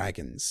them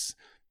dragons.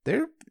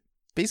 They're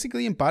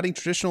basically embodying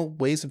traditional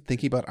ways of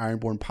thinking about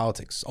Ironborn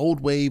politics, old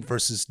way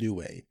versus new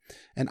way.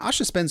 And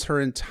Asha spends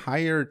her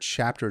entire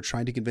chapter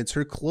trying to convince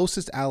her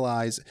closest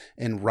allies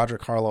in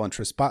Roderick Harlaw and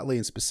Tris Botley,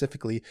 and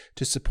specifically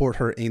to support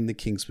her in the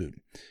King's Moot.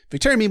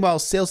 Victarion, meanwhile,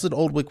 sails at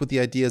Oldwick with the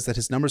ideas that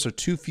his numbers are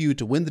too few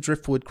to win the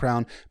Driftwood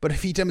crown, but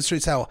if he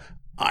demonstrates how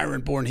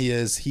Ironborn he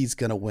is, he's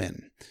gonna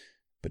win.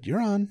 But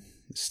Euron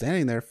is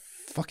standing there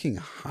fucking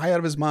high out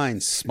of his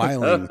mind,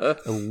 smiling,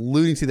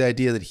 alluding to the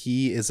idea that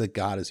he is a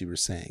god, as you were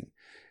saying.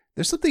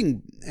 There's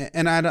something,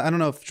 and I don't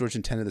know if George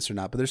intended this or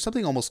not, but there's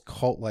something almost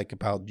cult-like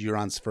about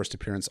Euron's first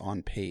appearance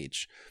on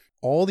page.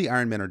 All the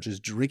Iron Men are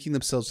just drinking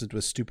themselves into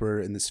a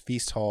stupor in this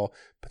feast hall,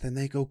 but then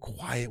they go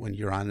quiet when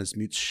Euron and his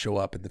mutes show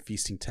up in the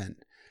feasting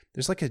tent.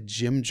 There's like a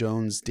Jim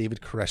Jones,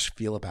 David Koresh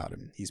feel about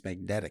him. He's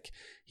magnetic.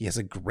 He has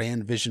a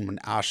grand vision when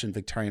Asha and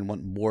Victarion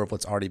want more of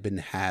what's already been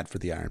had for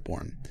the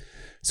Ironborn.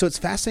 So it's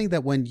fascinating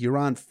that when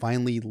Euron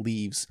finally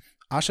leaves,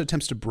 Asha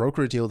attempts to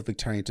broker a deal with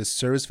Victarion to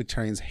serve as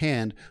Victarion's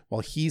hand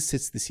while he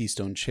sits the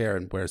Seastone chair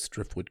and wears the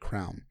Driftwood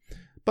crown.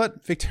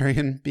 But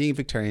Victarion, being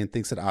Victarion,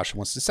 thinks that Asha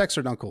wants to sex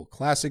her uncle.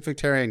 Classic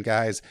Victarion,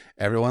 guys.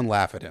 Everyone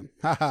laugh at him.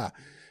 Haha.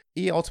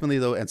 He ultimately,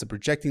 though, ends up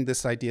rejecting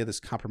this idea, this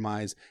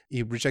compromise.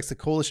 He rejects the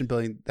coalition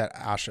building that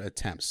Asha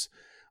attempts.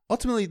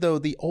 Ultimately, though,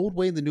 the old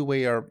way and the new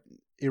way are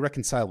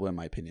irreconcilable, in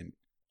my opinion.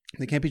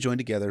 They can't be joined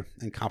together,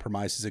 and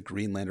compromise is a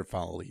Green Lantern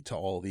folly to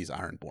all these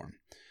Ironborn.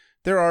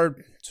 There are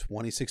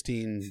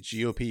 2016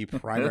 GOP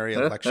primary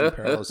election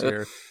parallels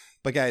here.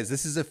 But guys,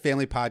 this is a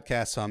family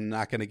podcast, so I'm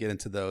not going to get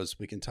into those.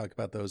 We can talk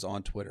about those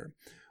on Twitter.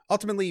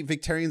 Ultimately,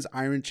 Victarion's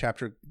Iron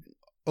chapter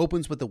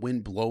opens with the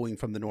wind blowing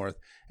from the north,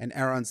 and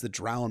Aeron's The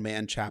Drowned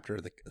Man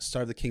chapter, the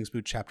start of the King's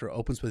Moot chapter,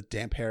 opens with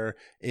damp hair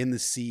in the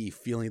sea,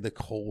 feeling the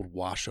cold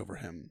wash over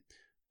him.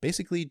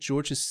 Basically,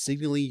 George is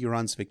signaling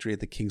Euron's victory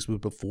at the King's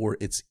Moot before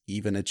it's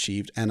even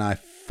achieved, and I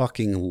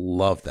fucking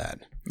love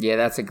that. Yeah,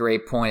 that's a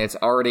great point. It's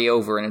already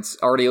over, and it's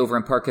already over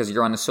in part because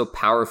Euron is so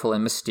powerful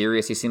and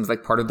mysterious. He seems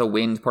like part of the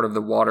wind, part of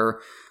the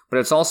water. But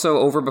it's also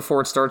over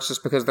before it starts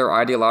just because their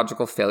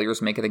ideological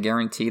failures make it a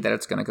guarantee that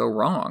it's going to go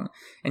wrong.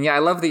 And yeah, I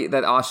love that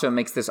Asha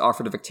makes this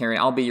offer to Victarion,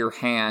 I'll be your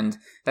hand.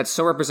 That's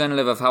so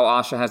representative of how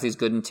Asha has these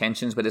good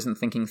intentions but isn't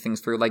thinking things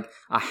through. Like,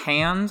 a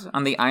hand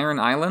on the Iron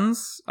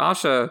Islands?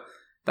 Asha,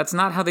 that's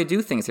not how they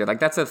do things here.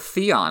 Like, that's a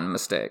Theon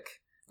mistake.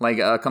 Like,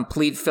 a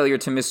complete failure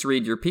to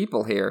misread your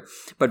people here.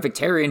 But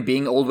Victarion,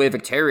 being old way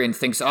Victarion,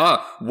 thinks,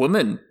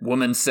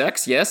 woman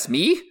sex, yes,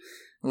 me?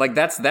 Like,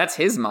 that's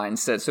his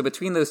mindset. So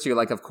between those two,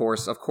 like, of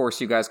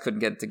course you guys couldn't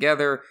get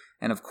together,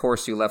 and of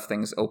course you left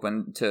things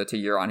open to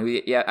Euron,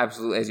 who, yeah,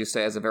 absolutely, as you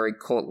say, has a very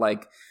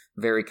cult-like,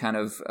 very kind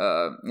of,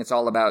 it's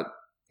all about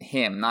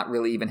him, not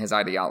really even his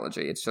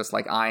ideology. It's just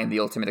like, I am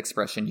the ultimate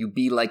expression. You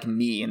be like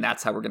me, and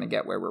that's how we're going to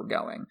get where we're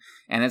going.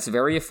 And it's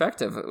very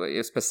effective,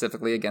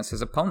 specifically against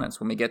his opponents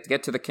when we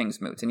get to the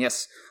King's Moot. And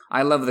yes,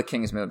 I love the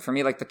King's Moot. For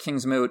me, like, the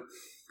King's Moot,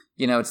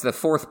 you know, it's the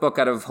fourth book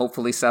out of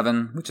hopefully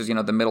 7, which is, you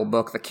know, the middle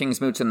book. The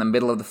King's Moot's in the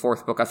middle of the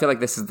fourth book. I feel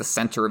like this is the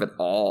center of it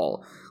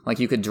all. Like,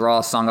 you could draw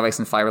a Song of Ice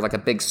and Fire like a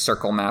big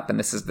circle map, and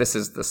this is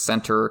the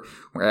center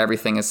where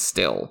everything is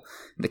still.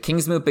 The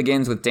King's Moot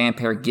begins with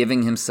Damphair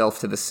giving himself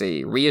to the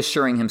sea,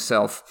 reassuring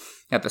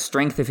himself that the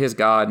strength of his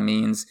god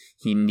means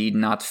he need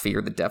not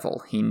fear the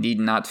devil. He need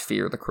not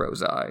fear the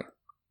Crow's Eye.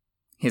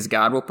 His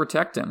god will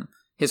protect him.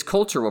 His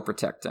culture will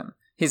protect him.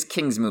 His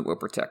King's Moot will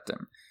protect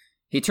him.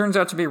 He turns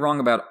out to be wrong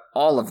about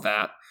all of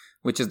that,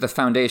 which is the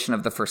foundation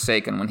of the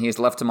Forsaken when he is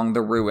left among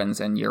the ruins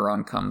and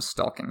Euron comes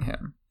stalking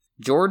him.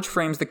 George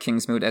frames the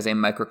King's Moot as a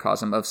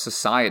microcosm of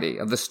society,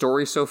 of the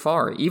story so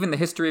far, even the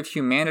history of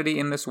humanity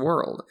in this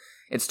world.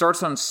 It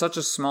starts on such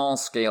a small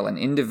scale, an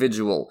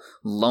individual,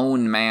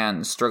 lone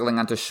man struggling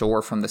onto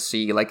shore from the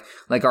sea, like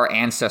our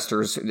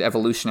ancestors,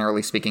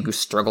 evolutionarily speaking, who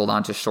struggled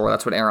onto shore.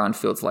 That's what Aeron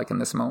feels like in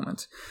this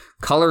moment.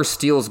 Color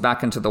steals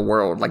back into the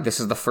world, like this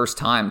is the first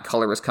time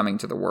color is coming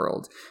to the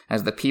world,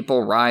 as the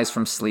people rise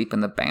from sleep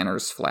and the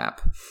banners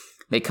flap.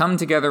 They come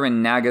together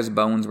in Naga's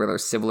bones where their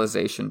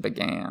civilization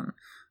began.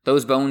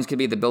 Those bones could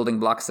be the building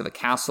blocks of a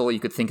castle. You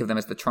could think of them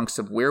as the trunks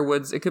of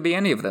weirwoods. It could be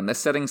any of them. This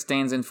setting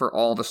stands in for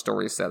all the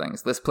story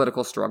settings. This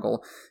political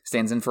struggle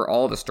stands in for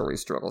all the story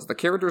struggles. The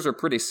characters are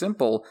pretty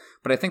simple,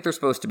 but I think they're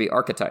supposed to be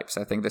archetypes.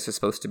 I think this is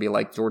supposed to be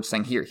like George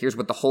saying, here's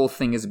what the whole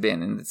thing has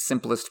been in its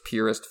simplest,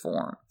 purest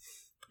form.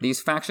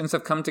 These factions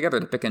have come together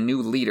to pick a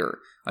new leader,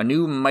 a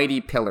new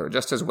mighty pillar,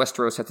 just as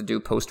Westeros had to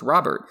do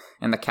post-Robert,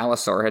 and the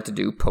Khalasar had to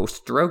do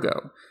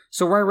post-Drogo.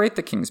 So why rate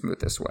the King's Moot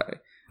this way?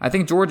 I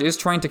think George is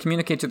trying to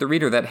communicate to the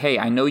reader that, hey,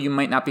 I know you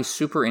might not be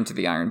super into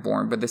the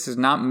Ironborn, but this is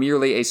not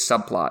merely a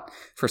subplot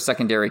for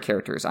secondary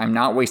characters. I'm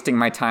not wasting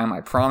my time,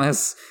 I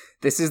promise.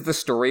 This is the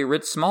story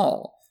writ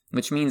small,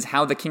 which means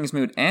how the King's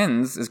Moot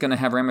ends is going to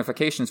have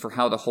ramifications for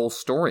how the whole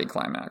story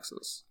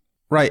climaxes.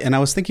 Right, and I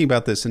was thinking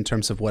about this in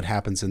terms of what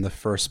happens in the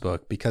first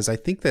book, because I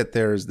think that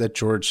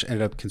George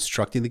ended up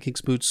constructing the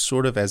King's Moot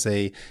sort of as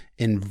a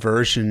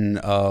inversion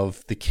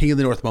of the King of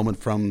the North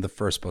moment from the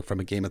first book, from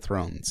A Game of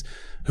Thrones.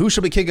 Who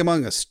shall be king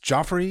among us,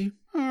 Joffrey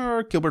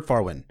or Gilbert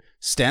Farwin?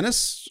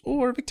 Stannis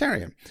or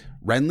Victarion?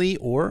 Renly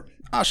or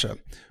Asha?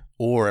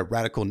 Or a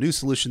radical new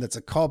solution that's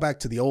a callback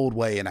to the old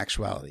way in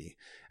actuality?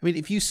 I mean,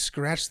 if you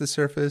scratch the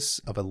surface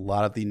of a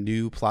lot of the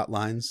new plot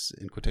lines,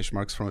 in quotation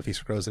marks, from A Feast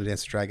for Crows and A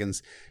Dance of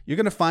Dragons, you're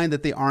going to find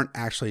that they aren't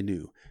actually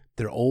new.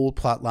 They're old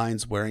plot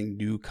lines wearing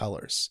new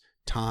colors.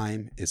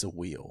 Time is a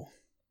wheel.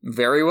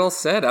 Very well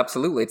said.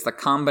 Absolutely. It's the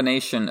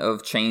combination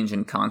of change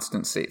and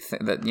constancy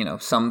that, you know,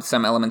 some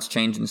elements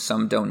change and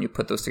some don't. You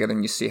put those together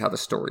and you see how the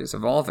story is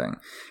evolving.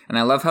 And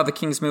I love how the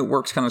King's Moot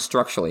works kind of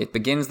structurally. It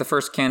begins, the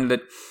first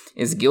candidate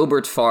is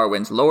Gilbert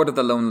Farwin, Lord of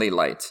the Lonely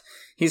Light.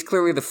 He's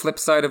clearly the flip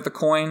side of the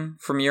coin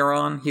from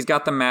Euron. He's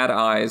got the mad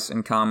eyes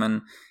in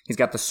common. He's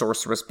got the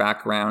sorceress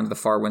background. The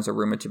Farwins are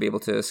rumored to be able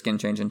to skin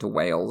change into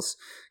whales.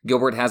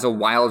 Gilbert has a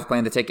wild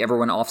plan to take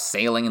everyone off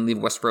sailing and leave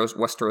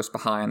Westeros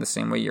behind the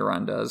same way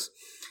Euron does.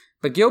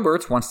 But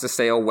Gilbert wants to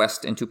sail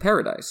west into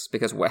paradise,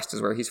 because west is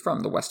where he's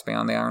from, the west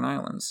beyond the Iron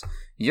Islands.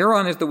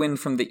 Euron is the wind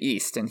from the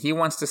east, and he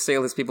wants to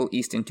sail his people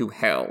east into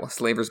hell,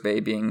 Slaver's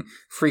Bay being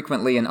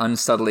frequently and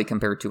unsubtly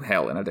compared to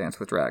hell in A Dance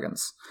with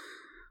Dragons.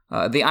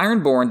 The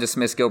Ironborn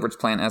dismiss Gilbert's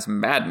plan as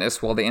madness,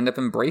 while they end up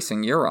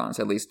embracing Euron's,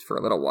 at least for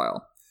a little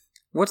while.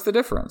 What's the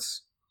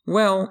difference?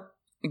 Well,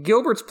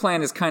 Gilbert's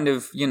plan is kind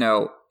of,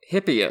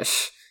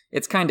 hippie-ish.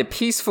 It's kind of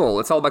peaceful.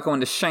 It's all about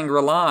going to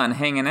Shangri-La and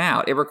hanging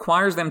out. It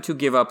requires them to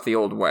give up the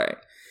old way.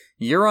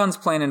 Euron's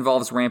plan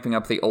involves ramping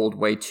up the old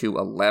way to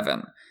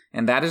 11,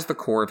 and that is the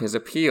core of his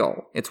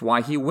appeal. It's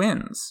why he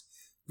wins.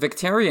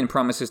 Victarion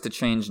promises to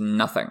change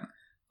nothing.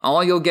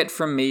 All you'll get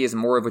from me is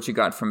more of what you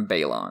got from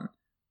Balon.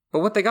 But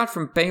what they got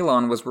from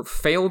Balon was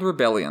failed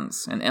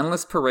rebellions, an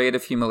endless parade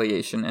of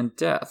humiliation and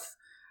death.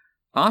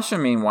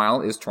 Asha,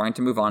 meanwhile, is trying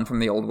to move on from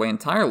the old way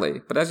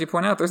entirely, but as you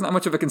point out, there's not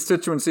much of a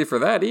constituency for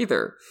that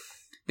either.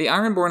 The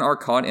Ironborn are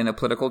caught in a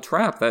political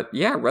trap that,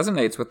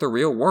 resonates with the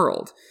real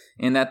world,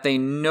 in that they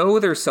know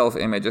their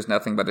self-image is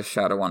nothing but a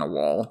shadow on a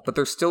wall, but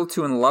they're still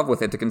too in love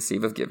with it to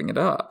conceive of giving it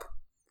up.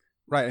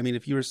 Right. I mean,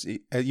 if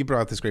you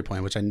brought up this great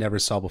point, which I never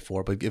saw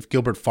before, but if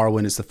Gilbert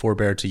Farwin is the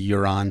forebear to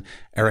Euron,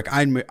 Eric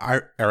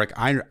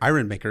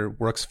Ironmaker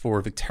works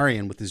for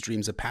Victarion with his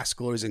dreams of past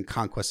glories and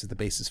conquest as the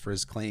basis for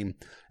his claim,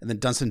 and then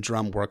Dunstan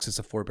Drum works as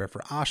a forebear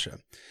for Asha.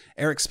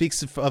 Eric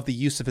speaks of the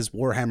use of his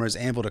warhammer's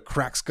anvil to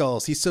crack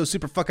skulls. He's so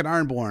super fucking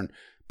Ironborn,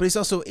 but he's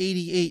also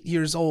 88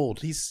 years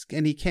old.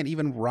 He can't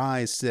even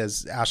rise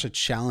as Asha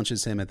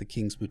challenges him at the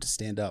King's Boot to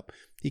stand up.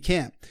 He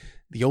can't.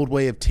 The old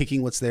way of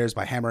taking what's theirs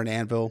by hammer and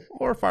anvil,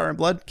 or fire and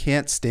blood,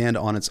 can't stand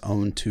on its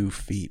own 2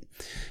 feet.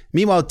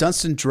 Meanwhile,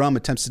 Dunstan Drum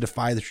attempts to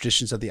defy the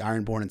traditions of the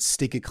Ironborn and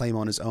stake a claim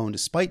on his own,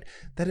 despite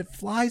that it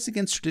flies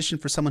against tradition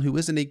for someone who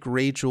isn't a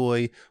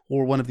Greyjoy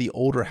or one of the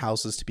older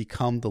houses to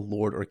become the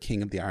Lord or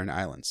King of the Iron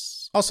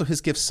Islands. Also,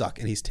 his gifts suck,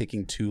 and he's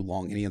taking too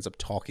long, and he ends up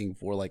talking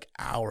for like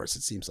hours,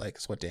 it seems like,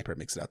 is what Damper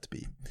makes it out to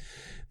be.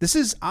 This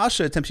is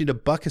Asha attempting to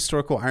buck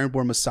historical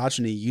Ironborn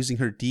misogyny, using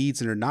her deeds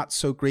and her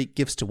not-so-great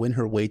gifts to win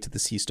her way to the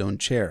Seastone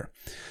chair.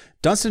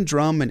 Dunstan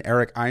Drum and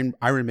Eric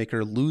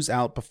Ironmaker lose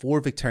out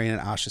before Victarion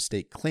and Asha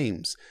stake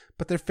claims,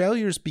 but their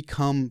failures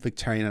become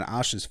Victarion and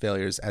Asha's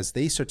failures as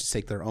they start to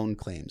stake their own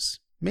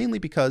claims, mainly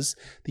because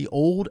the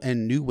old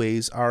and new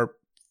ways are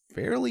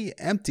fairly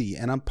empty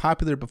and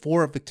unpopular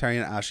before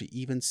Victarion and Asha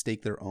even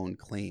stake their own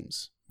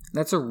claims.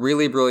 That's a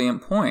really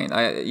brilliant point.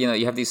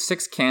 You have these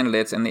 6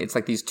 candidates, and it's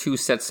like these 2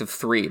 sets of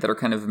 3 that are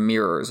kind of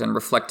mirrors and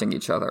reflecting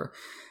each other.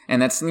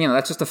 And that's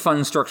just a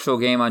fun structural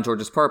game on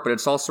George's part, but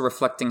it's also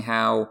reflecting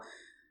how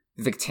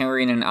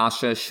Victarion and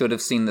Asha should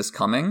have seen this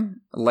coming.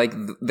 Like,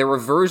 there were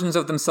versions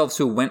of themselves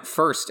who went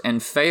first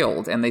and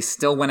failed, and they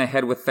still went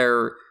ahead with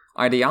their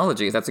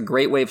ideologies. That's a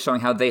great way of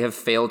showing how they have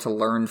failed to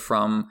learn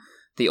from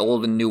the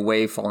old and new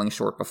way falling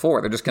short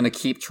before. They're just going to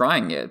keep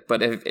trying it.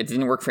 But if it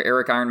didn't work for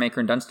Eric Ironmaker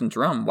and Dunstan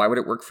Drum, why would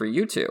it work for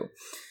you two?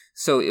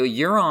 So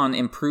Euron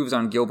improves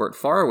on Gilbert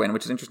Farwin,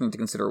 which is interesting to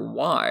consider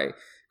why.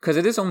 Because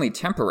it is only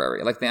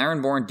temporary. Like, the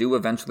Ironborn do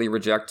eventually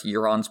reject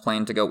Euron's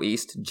plan to go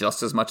east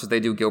just as much as they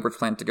do Gilbert's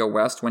plan to go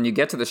west. When you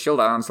get to the Shield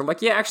Islands, they're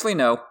like, actually,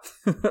 no.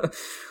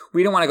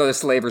 We don't want to go to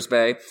Slaver's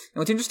Bay. And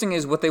what's interesting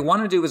is what they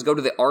want to do is go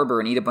to the Arbor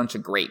and eat a bunch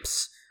of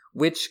grapes.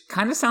 Which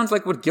kind of sounds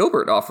like what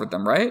Gilbert offered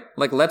them, right?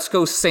 Like, let's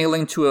go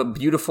sailing to a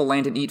beautiful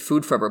land and eat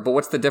food forever. But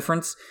what's the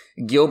difference?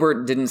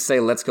 Gilbert didn't say,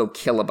 let's go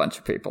kill a bunch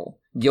of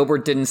people.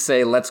 Gilbert didn't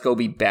say, let's go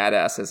be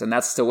badasses. And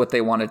that's still what they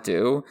want to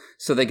do.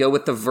 So they go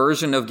with the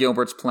version of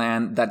Gilbert's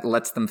plan that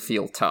lets them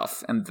feel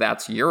tough. And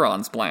that's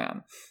Euron's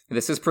plan.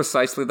 This is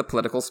precisely the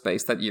political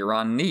space that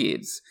Euron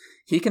needs.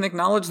 He can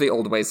acknowledge the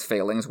old way's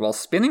failings while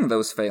spinning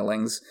those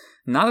failings,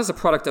 not as a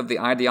product of the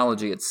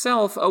ideology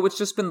itself. Oh, it's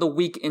just been the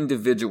weak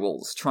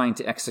individuals trying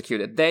to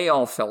execute it. They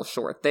all fell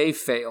short. They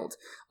failed.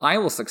 I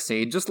will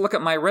succeed. Just look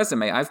at my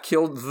resume. I've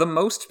killed the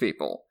most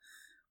people.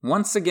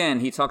 Once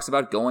again, he talks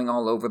about going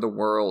all over the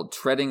world,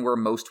 treading where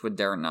most would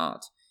dare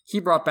not. He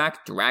brought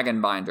back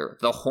Dragonbinder,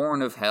 the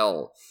Horn of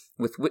Hell,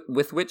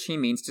 with which he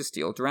means to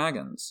steal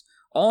dragons.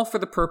 All for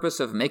the purpose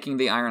of making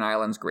the Iron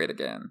Islands great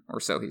again, or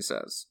so he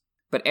says.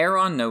 But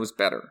Aeron knows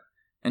better,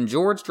 and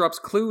George drops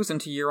clues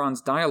into Euron's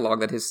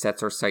dialogue that his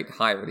sets are sight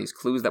higher, these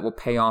clues that will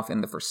pay off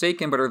in The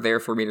Forsaken but are there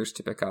for readers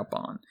to pick up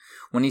on.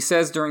 When he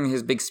says during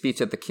his big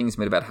speech at the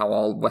Kingsmead about how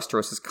all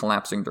Westeros is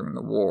collapsing during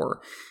the war,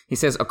 he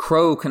says, "A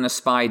crow can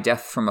espy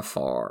death from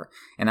afar,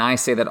 and I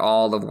say that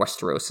all of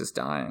Westeros is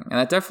dying." And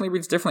that definitely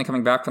reads differently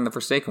coming back from The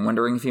Forsaken,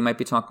 wondering if he might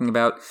be talking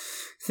about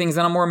things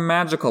on a more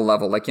magical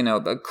level, like,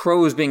 the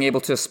crows being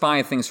able to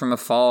spy things from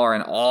afar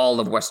and all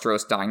of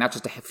Westeros dying, not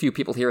just a few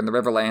people here in the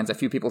Riverlands, a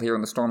few people here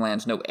in the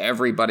Stormlands. No,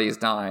 everybody is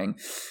dying.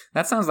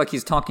 That sounds like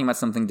he's talking about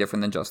something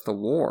different than just the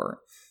war.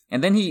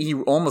 And then he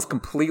almost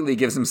completely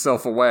gives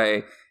himself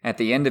away at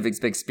the end of his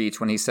big speech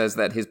when he says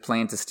that his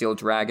plan to steal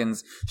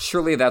dragons,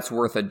 surely that's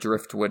worth a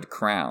driftwood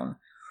crown.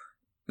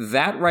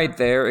 That right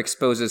there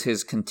exposes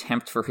his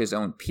contempt for his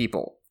own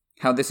people.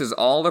 How this is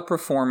all a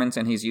performance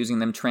and he's using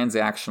them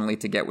transactionally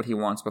to get what he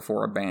wants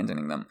before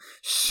abandoning them.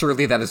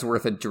 Surely that is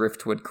worth a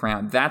driftwood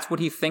crown. That's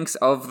what he thinks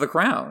of the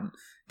crown.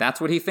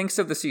 That's what he thinks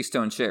of the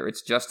Seastone chair.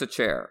 It's just a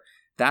chair.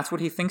 That's what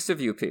he thinks of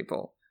you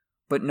people.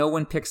 But no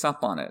one picks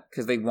up on it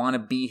because they want to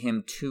be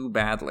him too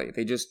badly.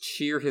 They just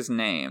cheer his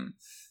name.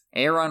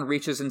 Aeron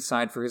reaches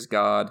inside for his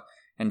god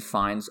and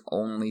finds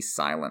only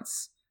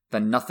silence. The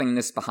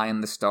nothingness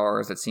behind the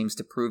stars that seems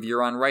to prove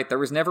Euron right. There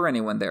was never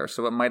anyone there,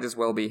 so it might as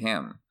well be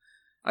him.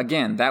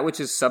 Again, that which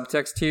is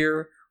subtext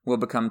here will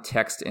become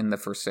text in The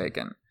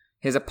Forsaken.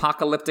 His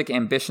apocalyptic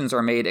ambitions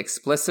are made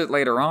explicit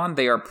later on.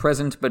 They are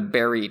present but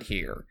buried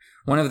here.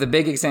 One of the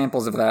big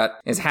examples of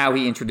that is how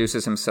he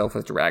introduces himself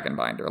with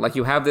Dragonbinder. Like,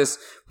 you have this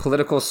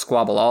political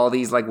squabble, all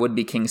these like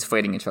would-be kings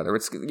fighting each other.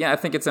 I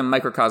think it's a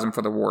microcosm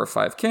for the War of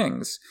Five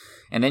Kings.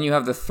 And then you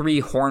have the 3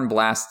 horn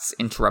blasts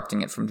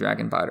interrupting it from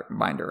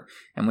Dragonbinder.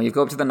 And when you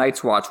go up to the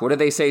Night's Watch, what do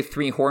they say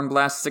 3 horn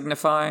blasts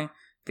signify?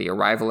 The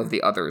arrival of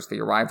the others, the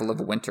arrival of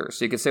winter.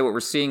 So you could say what we're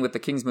seeing with the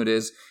Kingsmoot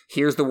is,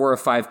 here's the War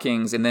of Five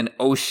Kings, and then,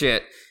 oh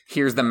shit,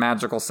 here's the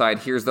magical side,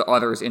 here's the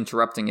others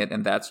interrupting it,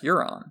 and that's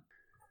Euron.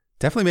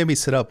 Definitely made me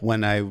sit up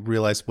when I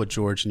realized what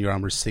George and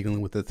Euron were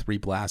signaling with the 3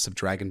 blasts of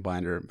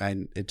Dragonbinder.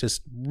 And it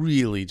just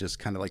really just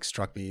kind of like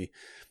struck me,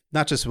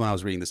 not just when I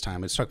was reading this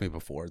time, it struck me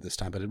before this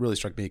time, but it really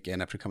struck me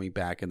again after coming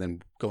back and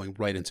then going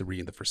right into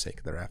reading The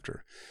Forsaken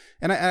thereafter.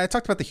 And I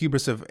talked about the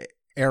hubris of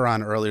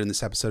Aeron earlier in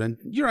this episode, and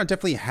Euron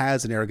definitely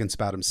has an arrogance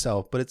about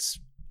himself, but it's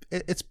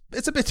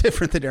a bit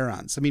different than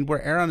Aeron's. I mean,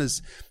 where Aeron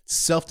is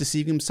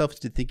self-deceiving himself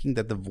into thinking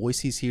that the voice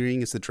he's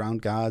hearing is the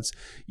drowned gods,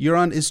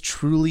 Euron is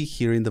truly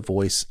hearing the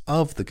voice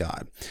of the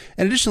god.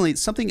 And additionally,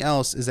 something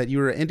else is that you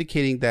were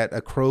indicating that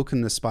a crow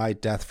can espy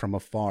death from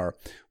afar.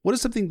 What is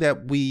something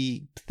that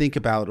we think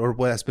about, or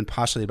what has been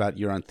postulated about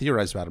Euron,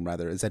 theorized about him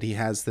rather, is that he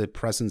has the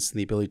presence and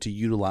the ability to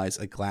utilize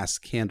a glass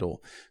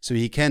candle. So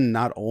he can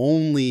not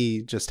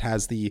only just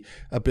has the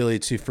ability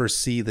to first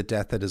see the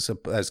death that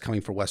is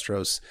coming for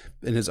Westeros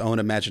in his own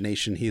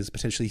imagination, he is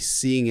potentially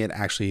seeing it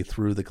actually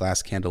through the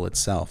glass candle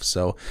itself.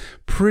 So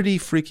pretty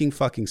freaking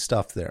fucking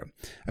stuff there.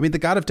 I mean, the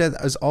God of Death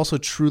is also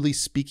truly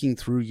speaking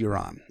through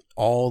Euron.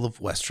 All of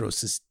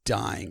Westeros is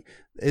dying.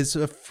 Is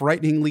a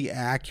frighteningly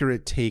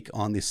accurate take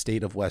on the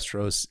state of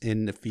Westeros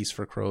in A Feast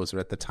for Crows, or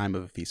at the time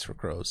of A Feast for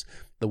Crows.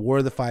 The War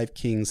of the Five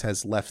Kings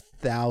has left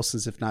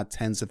thousands, if not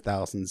tens of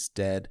thousands,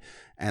 dead,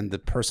 and the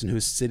person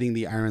who's sitting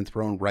the Iron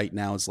Throne right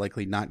now is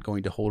likely not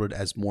going to hold it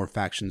as more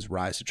factions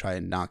rise to try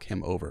and knock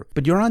him over.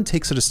 But Euron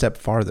takes it a step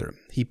farther.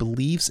 He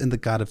believes in the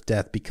God of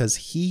Death because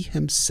he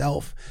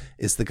himself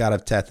is the God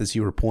of Death, as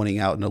you were pointing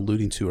out and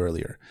alluding to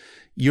earlier.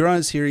 Euron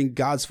is hearing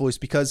God's voice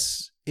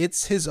because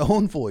it's his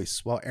own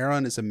voice, while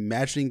Aeron is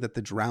imagining that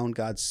the drowned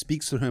god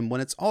speaks to him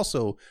when it's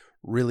also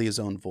really his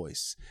own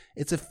voice.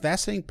 It's a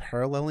fascinating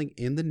paralleling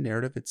in the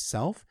narrative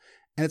itself,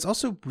 and it's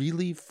also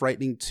really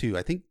frightening too.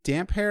 I think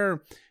Damphair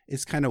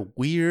is kind of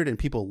weird, and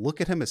people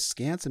look at him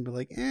askance and be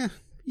like,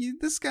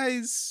 this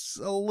guy's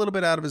a little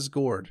bit out of his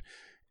gourd.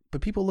 But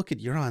people look at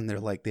Euron,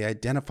 they're like, they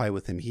identify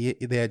with him.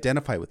 They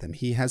identify with him.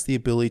 He has the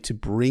ability to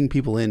bring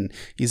people in.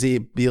 He's the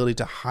ability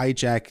to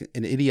hijack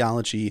an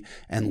ideology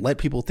and let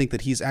people think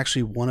that he's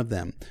actually one of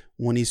them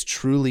when he's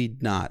truly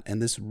not. And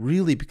this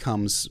really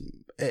becomes,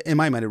 in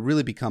my mind, it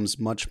really becomes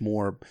much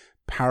more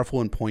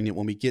powerful and poignant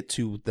when we get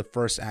to the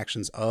first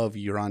actions of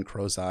Euron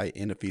Crowseye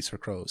in A Feast for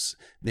Crows,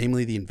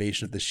 namely the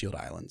invasion of the Shield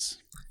Islands.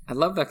 I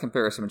love that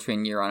comparison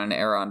between Euron and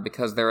Aeron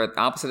because they're at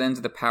opposite ends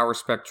of the power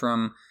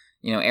spectrum.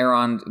 You know,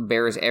 Aeron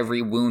bears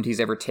every wound he's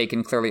ever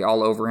taken clearly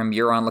all over him.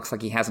 Euron looks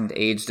like he hasn't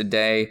aged a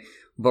day.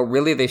 But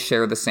really, they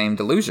share the same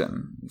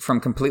delusion from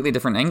completely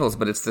different angles.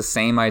 But it's the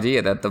same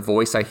idea that the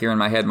voice I hear in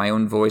my head, my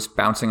own voice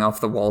bouncing off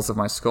the walls of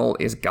my skull,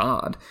 is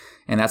God.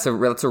 And that's a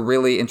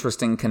really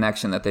interesting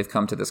connection that they've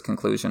come to this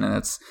conclusion. And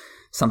it's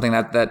something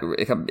that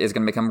is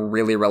going to become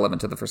really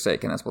relevant to the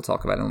Forsaken, as we'll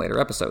talk about in later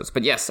episodes.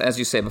 But yes, as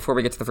you say, before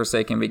we get to the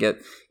Forsaken, we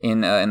get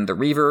in the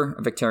Reaver,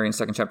 Victarion's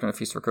second chapter in A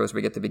Feast for Crows,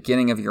 we get the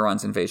beginning of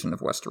Euron's invasion of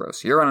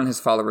Westeros. Euron and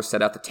his followers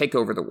set out to take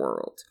over the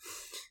world.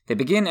 They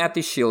begin at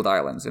the Shield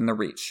Islands in the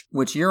Reach,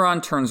 which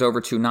Euron turns over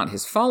to not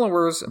his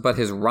followers, but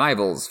his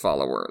rivals'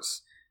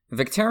 followers.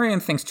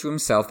 Victarion thinks to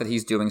himself that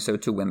he's doing so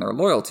to win their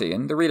loyalty,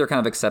 and the reader kind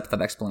of accepts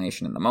that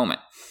explanation in the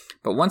moment.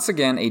 But once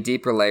again, a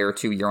deeper layer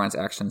to Euron's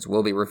actions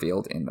will be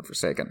revealed in The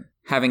Forsaken.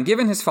 Having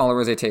given his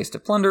followers a taste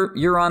of plunder,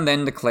 Euron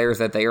then declares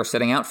that they are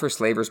setting out for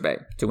Slaver's Bay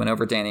to win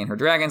over Dany and her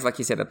dragons like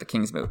he said at the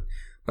Kingsmoot.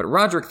 But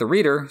Roderick the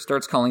reader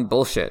starts calling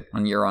bullshit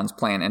on Euron's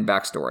plan and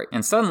backstory,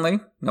 and suddenly,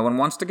 no one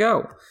wants to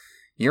go.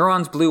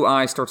 Euron's blue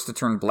eye starts to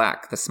turn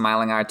black, the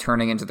smiling eye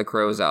turning into the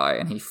crow's eye,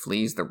 and he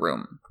flees the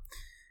room.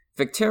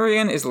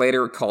 Victarion is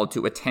later called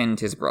to attend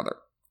his brother,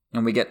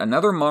 and we get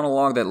another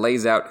monologue that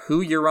lays out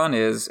who Euron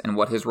is and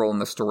what his role in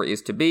the story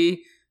is to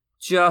be,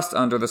 just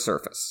under the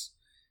surface.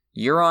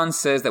 Euron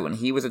says that when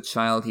he was a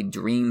child he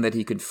dreamed that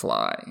he could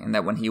fly, and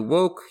that when he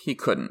woke he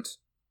couldn't.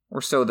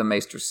 Or so the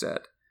Maester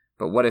said.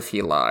 But what if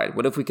he lied?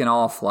 What if we can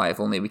all fly if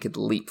only we could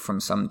leap from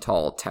some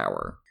tall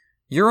tower?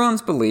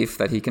 Euron's belief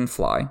that he can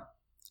fly,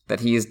 that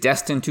he is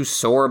destined to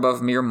soar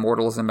above mere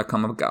mortals and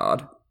become a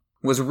god,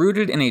 was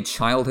rooted in a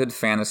childhood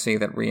fantasy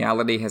that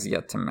reality has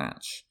yet to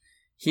match.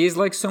 He is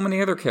like so many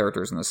other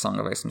characters in the Song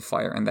of Ice and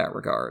Fire in that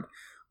regard,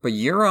 but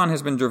Euron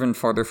has been driven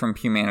farther from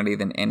humanity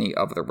than any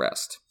of the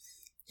rest.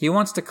 He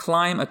wants to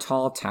climb a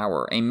tall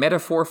tower, a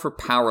metaphor for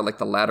power like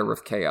the Ladder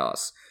of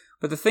Chaos.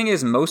 But the thing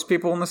is, most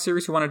people in the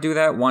series who want to do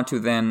that want to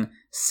then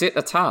sit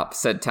atop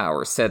said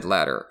tower, said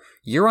ladder.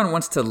 Euron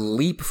wants to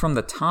leap from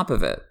the top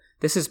of it.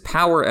 This is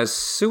power as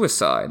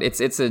suicide.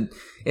 It's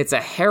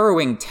a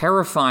harrowing,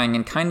 terrifying,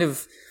 and kind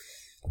of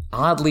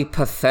oddly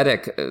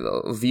pathetic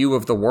view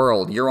of the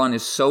world. Euron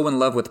is so in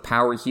love with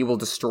power he will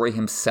destroy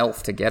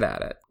himself to get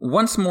at it.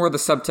 Once more, the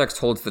subtext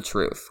holds the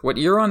truth. What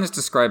Euron is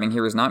describing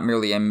here is not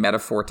merely a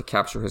metaphor to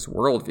capture his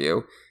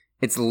worldview.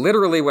 It's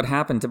literally what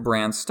happened to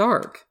Bran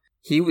Stark.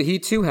 He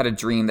too had a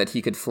dream that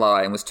he could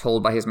fly and was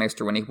told by his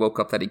maester when he woke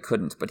up that he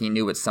couldn't, but he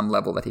knew at some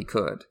level that he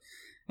could.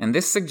 And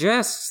this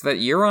suggests that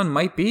Euron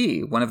might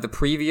be one of the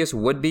previous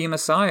would-be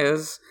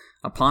messiahs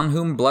upon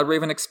whom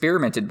Bloodraven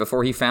experimented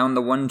before he found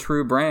the one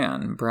true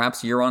Bran.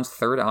 Perhaps Euron's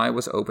third eye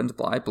was opened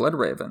by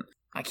Bloodraven.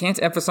 I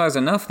can't emphasize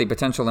enough the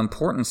potential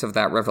importance of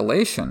that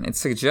revelation. It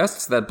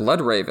suggests that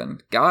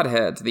Bloodraven,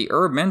 Godhead, the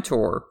Herb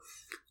Mentor,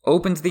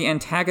 opened the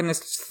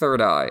antagonist's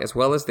third eye as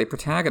well as the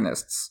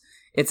protagonist's.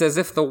 It's as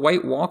if the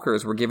White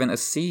Walkers were given a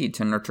seed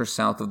to nurture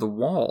south of the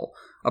Wall,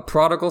 a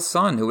prodigal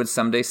son who would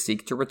someday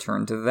seek to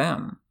return to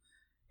them.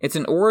 It's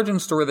an origin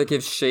story that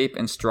gives shape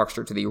and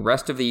structure to the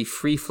rest of the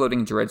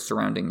free-floating dread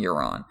surrounding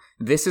Euron.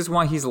 This is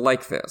why he's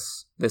like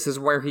this. This is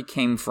where he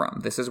came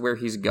from. This is where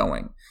he's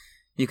going.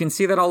 You can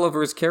see that all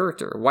over his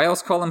character. Why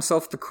else call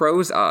himself the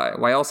Crow's Eye?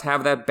 Why else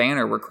have that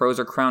banner where crows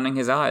are crowning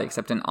his eye,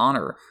 except in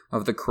honor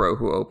of the crow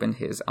who opened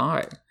his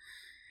eye?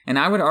 And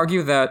I would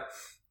argue that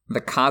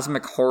the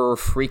cosmic horror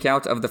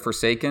freakout of the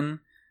Forsaken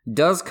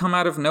does come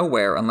out of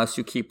nowhere unless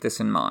you keep this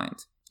in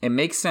mind. It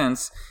makes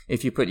sense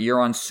if you put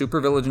Euron's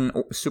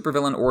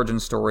supervillain origin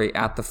story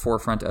at the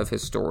forefront of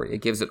his story.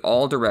 It gives it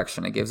all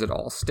direction. It gives it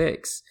all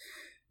stakes.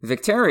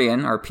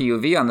 Victarion, our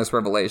POV on this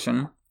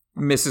revelation,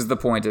 misses the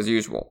point as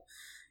usual.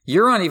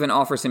 Euron even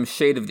offers him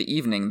Shade of the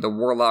Evening, the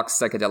warlock's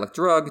psychedelic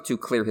drug, to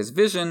clear his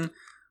vision,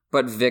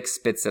 but Vic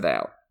spits it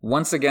out.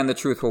 Once again, the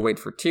truth will wait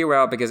for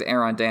Tyrell because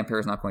Aeron Damphair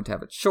is not going to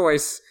have a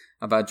choice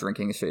about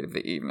drinking Shade of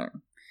the Evening.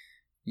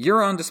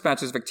 Euron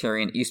dispatches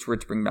Victarion eastward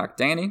to bring back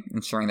Dany,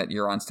 ensuring that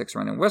Euron sticks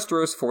around in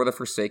Westeros for the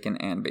Forsaken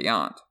and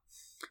beyond.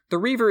 The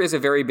Reaver is a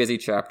very busy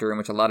chapter in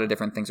which a lot of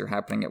different things are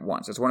happening at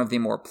once. It's one of the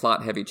more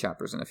plot-heavy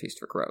chapters in A Feast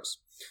for Crows.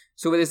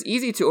 So it is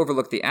easy to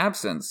overlook the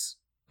absence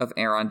of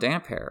Aeron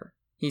Damphair.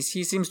 He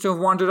seems to have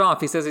wandered off.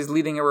 He says he's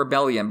leading a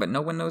rebellion, but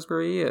no one knows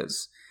where he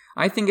is.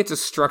 I think it's a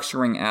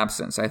structuring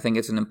absence. I think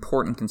it's an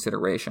important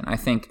consideration. I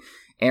think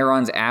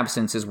Aeron's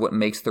absence is what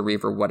makes the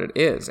Reaver what it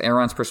is.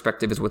 Aeron's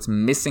perspective is what's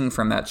missing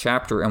from that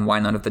chapter and why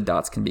none of the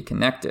dots can be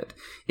connected.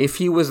 If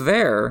he was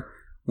there,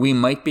 we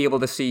might be able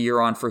to see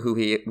Euron for who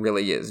he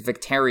really is.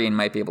 Victarion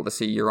might be able to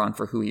see Euron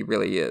for who he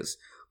really is.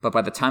 But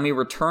by the time we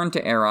return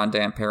to Aeron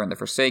Damphair and the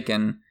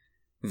Forsaken,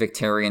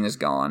 Victarion is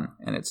gone,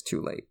 and it's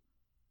too late.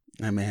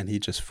 Oh, man, he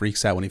just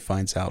freaks out when he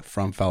finds out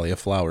from Valley of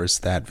Flowers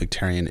that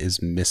Victarion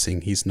is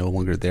missing. He's no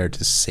longer there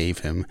to save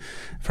him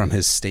from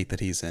his state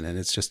that he's in. And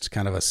it's just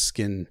kind of a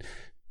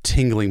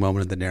skin-tingling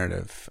moment in the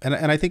narrative. And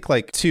I think,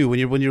 like, too,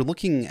 when you're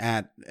looking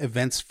at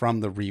events from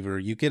the Reaver,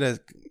 you get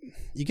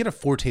a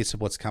foretaste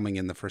of what's coming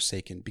in the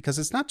Forsaken, because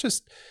it's not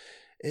just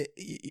that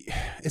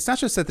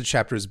the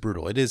chapter is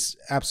brutal. It is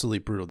absolutely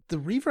brutal. The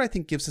Reaver, I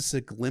think, gives us a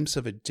glimpse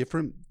of a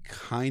different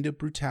kind of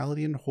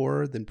brutality and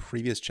horror than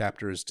previous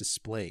chapters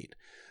displayed.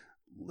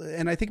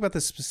 And I think about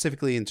this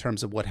specifically in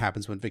terms of what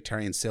happens when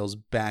Victarion sails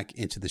back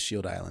into the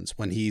Shield Islands,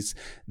 when he's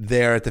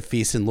there at the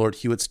feast and Lord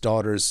Hewitt's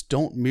daughters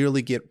don't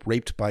merely get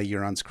raped by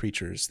Euron's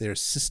creatures. They're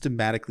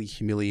systematically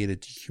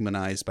humiliated,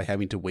 dehumanized by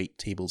having to wait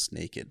tables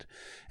naked.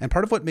 And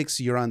part of what makes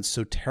Euron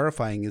so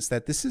terrifying is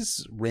that this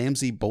is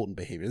Ramsay Bolton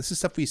behavior. This is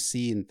stuff we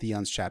see in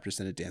Theon's chapters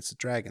in A Dance with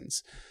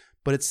Dragons.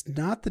 But it's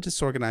not the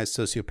disorganized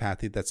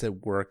sociopathy that's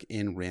at work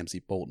in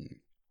Ramsay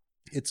Bolton.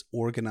 It's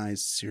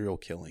organized serial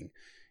killing.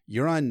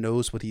 Euron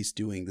knows what he's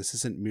doing. This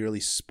isn't merely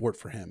sport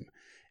for him.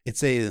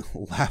 It's a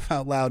laugh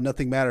out loud,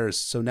 nothing matters,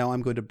 so now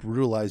I'm going to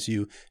brutalize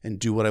you and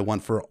do what I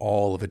want for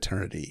all of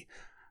eternity.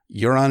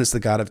 Euron is the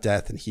god of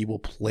death, and he will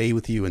play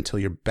with you until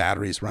your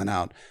batteries run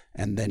out,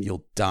 and then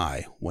you'll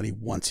die when he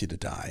wants you to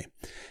die.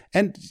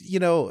 And, you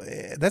know,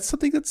 that's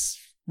something that's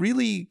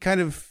really kind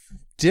of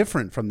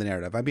different from the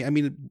narrative. I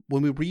mean,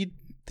 when we read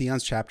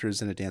Theon's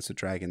chapters in A Dance with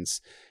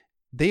Dragons,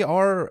 there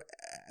are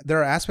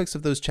aspects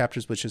of those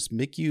chapters which just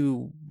make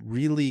you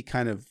really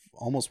kind of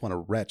almost want to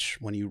retch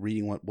when you're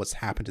reading what's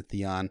happened to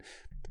Theon,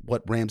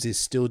 what Ramsay is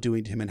still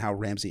doing to him, and how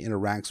Ramsay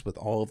interacts with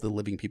all of the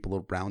living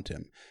people around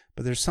him.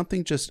 But there's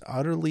something just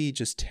utterly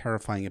just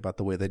terrifying about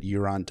the way that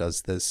Euron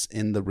does this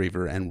in the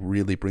Reaver and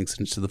really brings it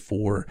into the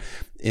fore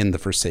in the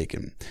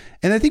Forsaken.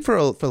 And I think for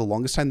the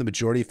longest time, the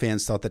majority of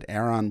fans thought that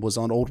Aeron was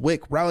on Old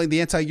Wick, rallying the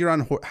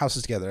anti-Euron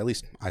houses together. At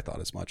least I thought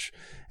as much.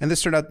 And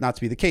this turned out not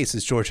to be the case,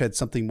 as George had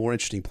something more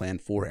interesting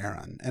planned for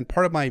Aeron. And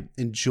part of my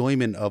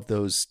enjoyment of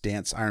those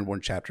Dance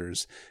Ironborn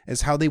chapters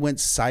is how they went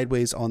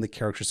sideways on the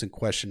characters in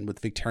question,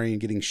 with Victarion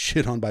getting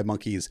shit on by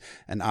monkeys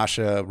and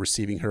Asha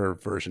receiving her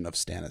version of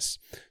Stannis.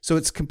 So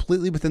it's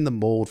completely within the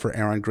mold for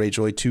Aeron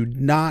Greyjoy to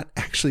not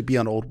actually be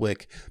on Old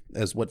Wick,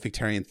 as what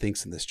Victarion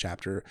thinks in this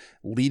chapter,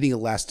 leading a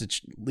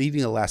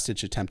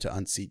last-ditch attempt to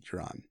unseat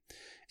Euron.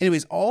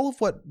 Anyways, all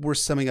of what we're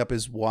summing up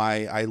is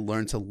why I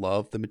learned to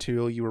love the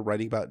material you were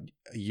writing about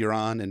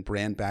Euron and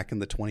Bran back in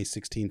the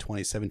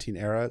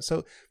 2016-2017 era.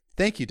 So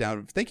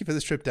Thank you for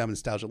this trip down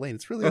Nostalgia Lane.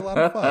 It's really a lot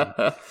of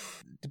fun.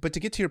 But to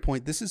get to your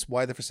point, this is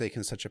why The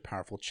Forsaken is such a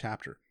powerful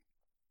chapter.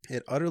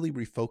 It utterly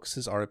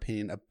refocuses our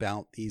opinion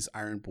about these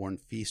Ironborn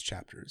Feast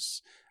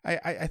chapters.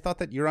 I thought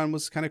that Euron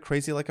was kind of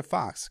crazy like a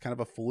fox, kind of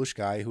a foolish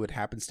guy who had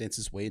happenstance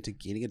his way into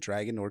gaining a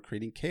dragon or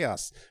creating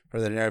chaos for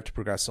the narrative to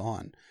progress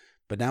on.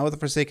 But now with The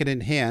Forsaken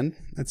in hand,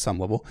 at some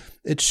level,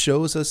 it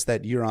shows us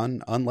that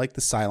Euron, unlike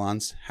the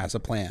Cylons, has a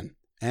plan.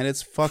 And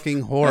it's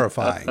fucking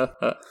horrifying.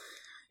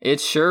 It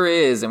sure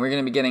is, and we're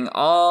going to be getting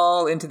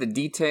all into the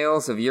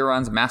details of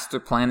Euron's master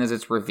plan as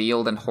it's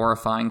revealed in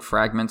horrifying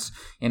fragments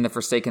in The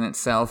Forsaken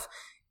itself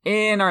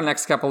in our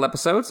next couple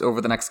episodes over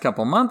the next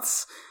couple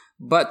months.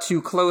 But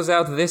to close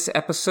out this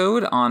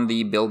episode on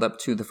the build-up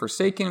to The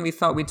Forsaken, we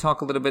thought we'd talk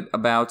a little bit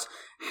about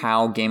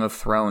how Game of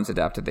Thrones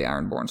adapted the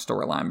Ironborn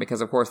storyline, because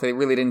of course they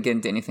really didn't get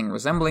into anything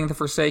resembling The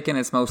Forsaken.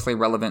 It's mostly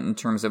relevant in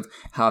terms of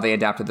how they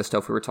adapted the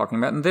stuff we were talking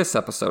about in this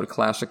episode,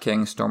 Clash of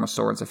Kings, Storm of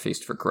Swords, A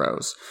Feast for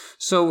Crows.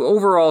 So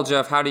overall,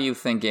 Jeff, how do you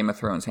think Game of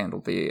Thrones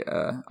handled the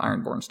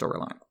Ironborn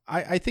storyline?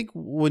 I think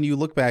when you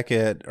look back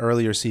at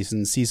earlier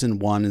seasons, season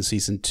 1 and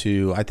season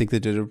 2, I think they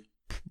did a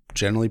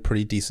generally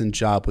pretty decent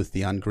job with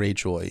Theon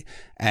Greyjoy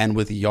and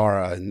with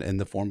Yara in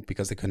the form,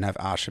 because they couldn't have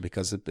Asha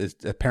because it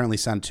apparently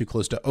sounded too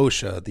close to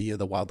Osha,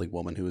 the wildling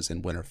woman who was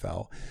in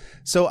Winterfell.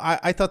 So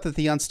I thought the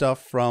Theon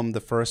stuff from the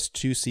first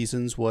 2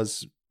 seasons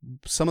was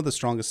some of the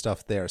strongest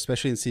stuff there,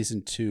 especially in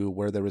season 2,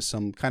 where there was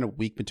some kind of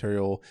weak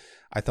material.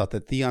 I thought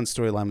that Theon's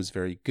storyline was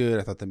very good.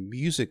 I thought the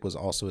music was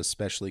also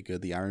especially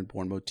good. The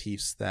Ironborn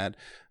motifs that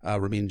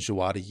Ramin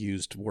Djawadi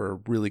used were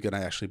really good.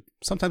 I actually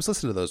sometimes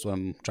listen to those when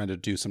I'm trying to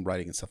do some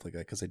writing and stuff like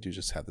that, because they do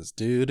just have this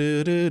do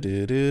do do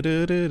do do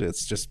do do.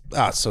 It's just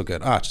it's so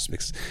good. It just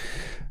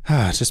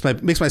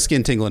makes my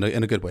skin tingle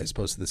in a good way, as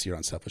opposed to this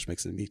Euron stuff, which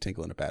makes me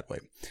tingle in a bad way.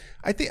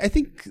 I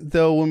think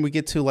though, when we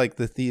get to like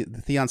the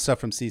Theon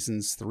stuff from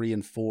seasons 3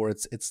 and 4,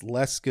 it's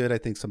less good. I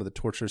think some of the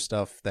torture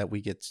stuff that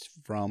we get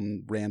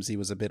from Ramsay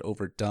was a bit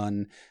overdone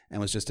and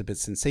was just a bit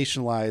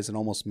sensationalized and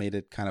almost made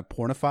it kind of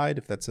pornified,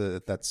 if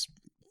that's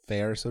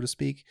fair, so to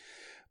speak.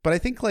 But I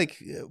think like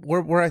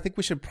where I think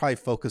we should probably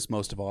focus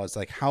most of all is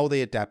like how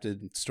they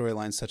adapted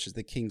storylines such as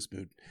the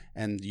Kingsmoot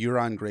and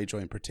Euron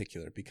Greyjoy in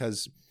particular,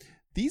 because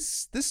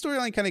this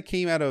storyline kind of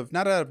came not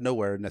out of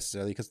nowhere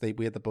necessarily, because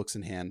we had the books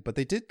in hand, but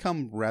they did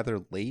come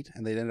rather late,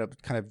 and they ended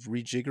up kind of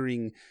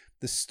rejiggering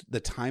the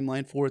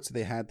timeline for it. So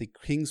they had the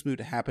Kingsmoot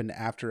happen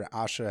after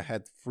Asha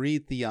had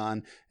freed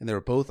Theon, and they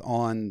were both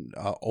on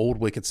Old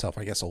Wick itself.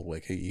 I guess Old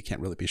Wick, you can't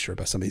really be sure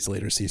about some of these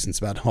later seasons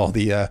about all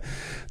the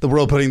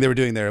world building they were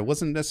doing there. It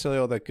wasn't necessarily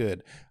all that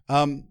good.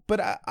 But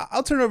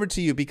I'll turn it over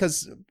to you,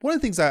 because one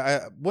of the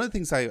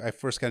things I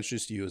first got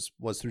introduced to you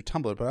was through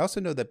Tumblr. But I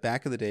also know that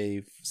back in the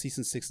day,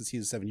 season 6 and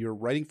season 7, you were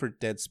writing for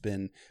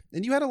Deadspin,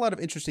 and you had a lot of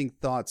interesting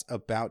thoughts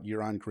about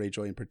Euron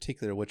Greyjoy in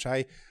particular, which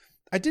I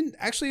didn't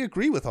actually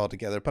agree with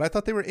altogether, but I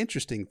thought they were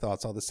interesting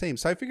thoughts all the same.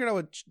 So I figured I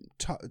would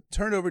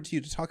turn it over to you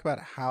to talk about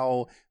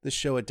how the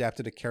show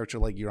adapted a character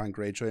like Euron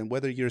Greyjoy, and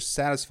whether you're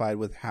satisfied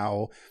with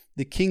how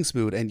the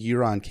Kingsmoot and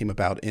Euron came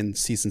about in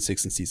season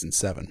 6 and season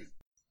 7.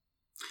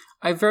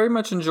 I very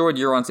much enjoyed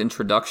Euron's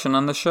introduction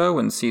on the show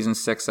in season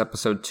 6,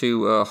 episode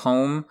 2,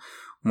 Home,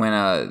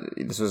 when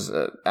this was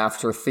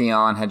after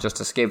Theon had just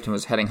escaped and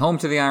was heading home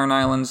to the Iron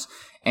Islands,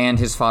 and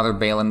his father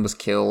Balon was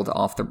killed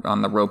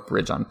on the rope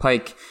bridge on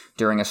Pike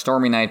during a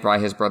stormy night by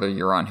his brother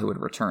Euron, who had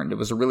returned. It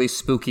was a really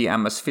spooky,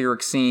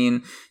 atmospheric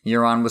scene.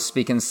 Euron was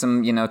speaking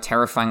some,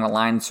 terrifying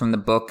lines from the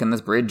book, and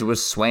this bridge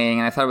was swaying,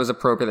 and I thought it was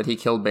appropriate that he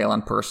killed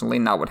Balon personally,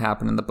 not what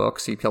happened in the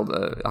books. He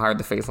hired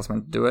the Faithless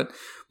Man to do it.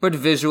 But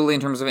visually,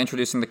 in terms of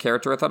introducing the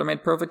character, I thought it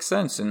made perfect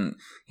sense, and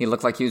he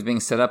looked like he was being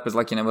set up as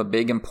a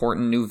big,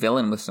 important new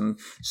villain with some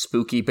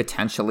spooky,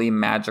 potentially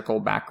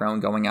magical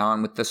background going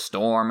on with the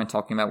storm and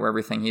talking about where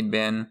everything he'd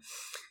been.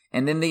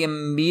 And then they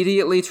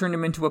immediately turned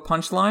him into a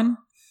punchline.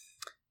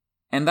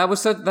 And that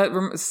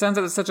sounds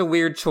like such a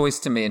weird choice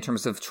to me in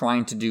terms of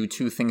trying to do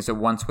 2 things at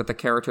once with a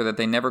character that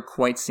they never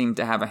quite seemed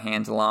to have a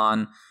handle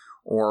on,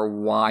 or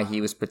why he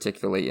was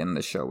particularly in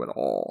the show at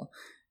all.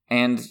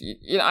 And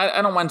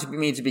I don't want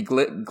me to be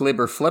glib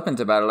or flippant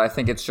about it. I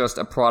think it's just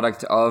a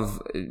product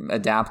of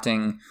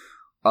adapting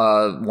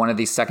one of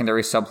these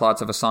secondary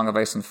subplots of A Song of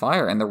Ice and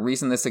Fire. And the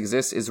reason this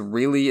exists is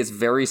really its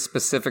very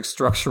specific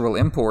structural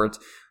import,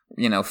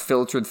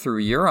 filtered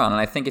through Euron. And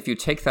I think if you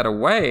take that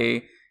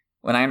away,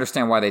 when I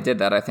understand why they did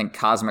that, I think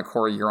cosmic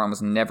horror Euron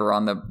was never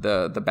on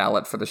the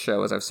ballot for the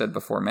show, as I've said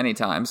before many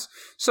times.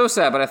 So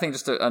sad, but I think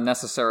just a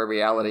necessary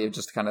reality of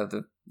just kind of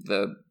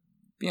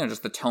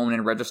just the tone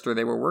and register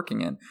they were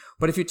working in.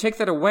 But if you take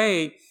that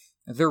away,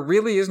 there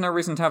really is no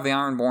reason to have the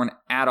Ironborn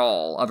at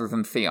all, other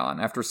than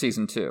Theon, after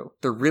season 2.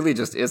 There really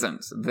just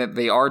isn't. That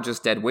they are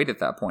just dead weight at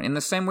that point. In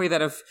the same way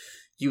that if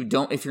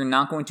you're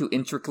not going to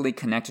intricately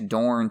connect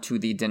Dorne to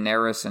the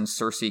Daenerys and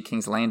Cersei,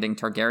 King's Landing,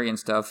 Targaryen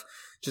stuff,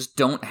 just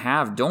don't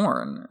have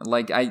Dorne.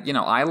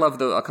 I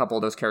love a couple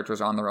of those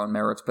characters on their own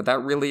merits, but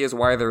that really is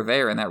why they're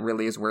there, and that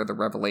really is where the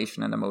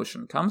revelation and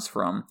emotion comes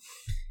from.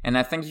 And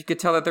I think you could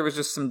tell that there was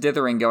just some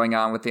dithering going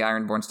on with the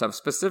Ironborn stuff,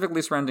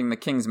 specifically surrounding the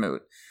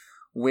Kingsmoot.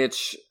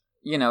 which,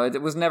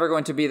 it was never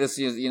going to be this,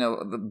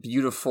 the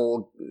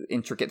beautiful,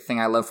 intricate thing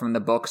I love from the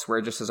books, where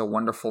it just is a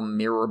wonderful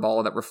mirror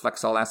ball that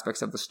reflects all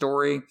aspects of the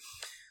story.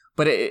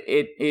 But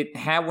it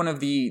had one of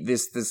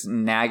this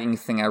nagging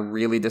thing I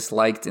really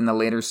disliked in the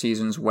later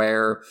seasons,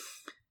 where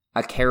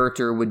a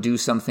character would do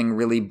something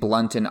really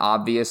blunt and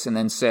obvious and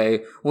then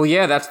say, well,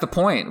 yeah, that's the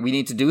point. We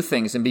need to do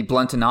things and be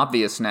blunt and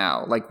obvious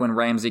now. Like when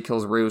Ramsay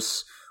kills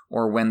Roose,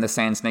 or when the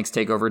Sand Snakes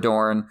take over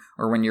Dorne,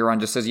 or when Euron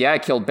just says, yeah, I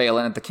killed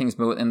Balin at the King's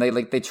Moot, and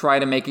they try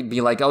to make it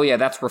be like, oh yeah,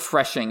 that's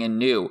refreshing and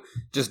new,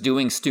 just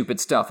doing stupid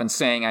stuff and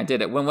saying I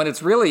did it. When what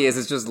it's really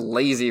is just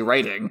lazy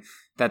writing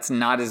that's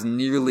not as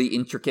nearly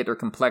intricate or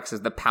complex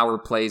as the power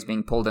plays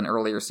being pulled in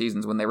earlier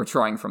seasons when they were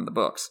drawing from the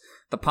books.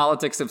 The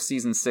politics of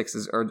season 6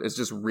 is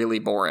just really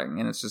boring,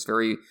 and it's just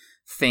very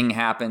thing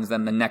happens,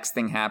 then the next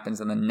thing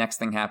happens, and the next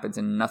thing happens,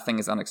 and nothing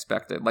is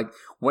unexpected. Like,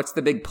 what's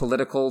the big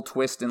political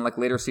twist in like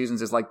later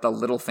seasons is like the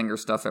Littlefinger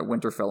stuff at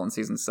Winterfell in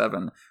season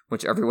 7,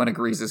 which everyone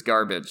agrees is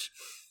garbage.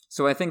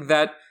 So I think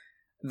that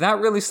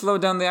really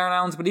slowed down the Iron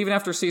Islands, but even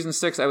after season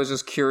 6, I was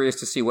just curious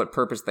to see what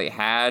purpose they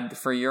had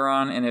for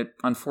Euron, and it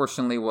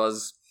unfortunately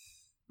was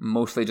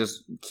mostly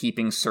just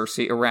keeping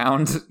Cersei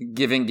around,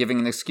 giving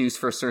an excuse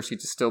for Cersei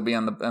to still be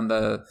on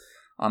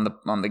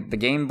the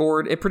game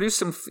board. It produced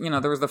some,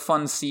 there was the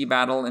fun sea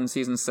battle in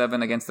season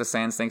 7 against the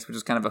Sand Snakes, which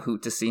was kind of a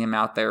hoot to see him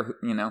out there,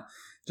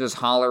 just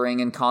hollering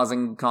and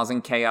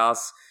causing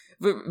chaos.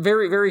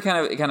 Very, very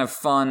kind of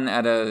fun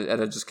at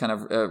a just kind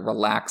of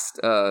relaxed,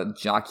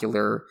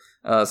 jocular,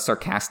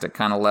 sarcastic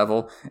kind of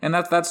level, and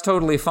that's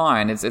totally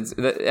fine. It's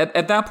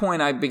at that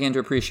point I began to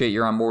appreciate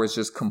Euron more as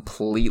just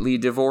completely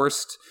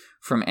divorced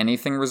from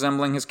anything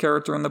resembling his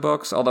character in the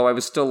books. Although I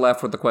was still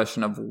left with the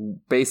question of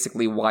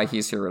basically why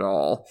he's here at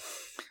all.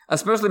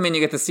 Especially when you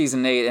get to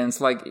season 8, and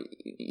it's like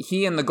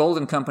he and the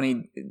Golden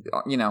Company,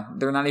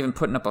 they're not even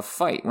putting up a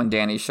fight when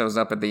Dany shows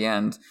up at the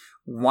end.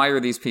 Why are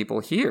these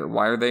people here?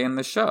 Why are they in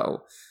the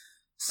show?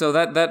 So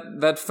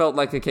that felt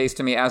like a case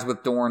to me, as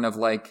with Dorne, of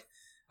like,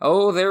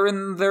 oh, they're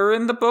in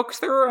the books,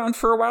 they're around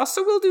for a while,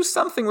 so we'll do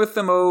something with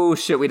them. Oh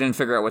shit, we didn't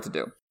figure out what to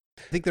do.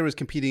 I think there was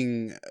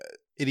competing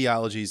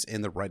ideologies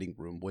in the writing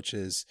room, which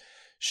is,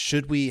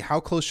 how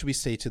close should we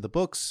stay to the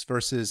books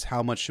versus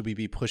how much should we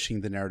be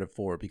pushing the narrative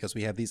forward? Because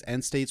we have these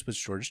end states,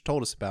 which George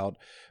told us about,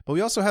 but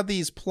we also have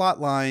these plot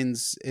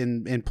lines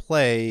in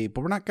play,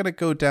 but we're not going to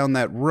go down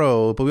that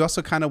road. But we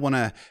also kind of want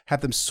to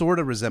have them sort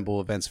of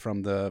resemble events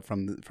from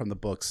the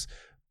books.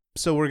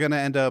 So we're going to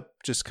end up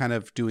just kind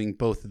of doing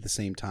both at the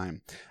same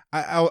time.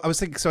 I was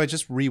thinking, so I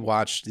just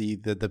rewatched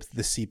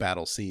the sea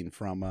battle scene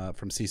from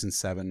season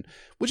 7,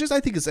 which I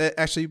think is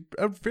actually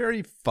a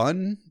very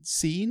fun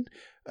scene.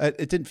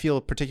 It didn't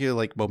feel particularly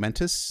like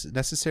momentous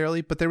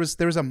necessarily, but there was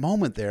a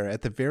moment there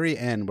at the very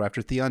end where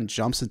after Theon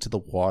jumps into the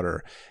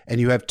water and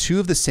you have two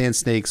of the Sand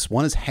Snakes,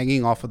 one is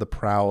hanging off of the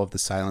prow of the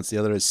Silence, the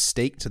other is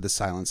staked to the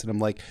Silence, and I'm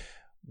like,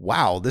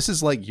 wow, this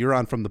is like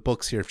Euron from the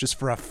books here. Just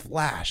for a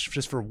flash,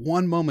 just for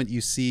one moment, you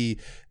see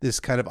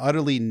this kind of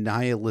utterly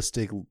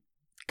nihilistic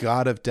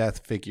god of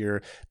death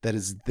figure that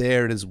is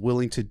there and is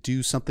willing to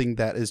do something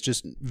that is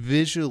just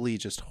visually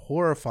just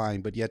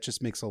horrifying, but yet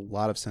just makes a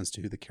lot of sense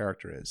to who the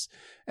character is.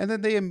 And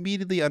then they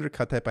immediately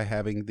undercut that by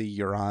having the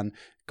Euron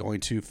going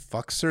to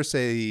fuck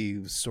Cersei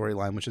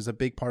storyline, which is a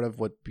big part of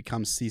what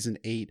becomes season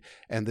 8,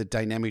 and the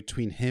dynamic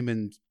between him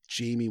and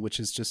Jaime, which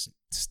is just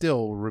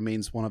still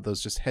remains one of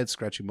those just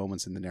head-scratching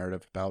moments in the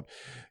narrative about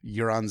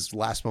Euron's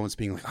last moments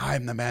being like,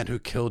 I'm the man who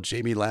killed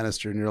Jaime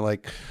Lannister, and you're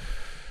like,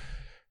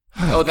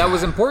 oh, that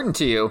was important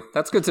to you.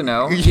 That's good to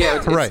know.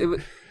 Right.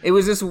 It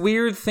was this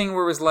weird thing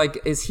where it was like,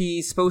 is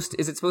it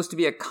supposed to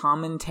be a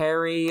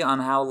commentary on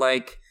how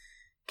like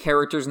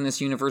characters in this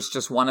universe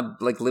just want to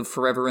like live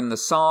forever in the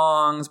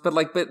songs? But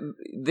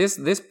this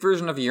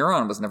version of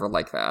Euron was never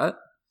like that.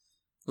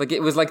 Like,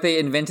 it was like they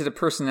invented a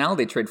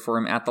personality trait for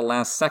him at the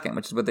last second,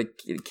 which is what they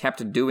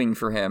kept doing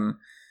for him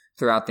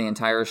throughout the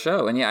entire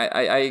show. And yeah,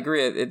 I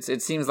agree.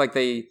 It seems like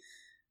they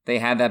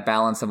had that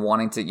balance of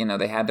wanting to,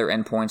 they had their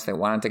endpoints, they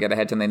wanted to get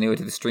ahead, and they knew it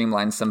to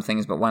streamline some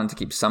things, but wanted to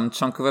keep some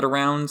chunk of it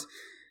around.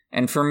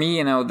 And for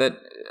me, that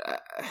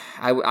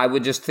I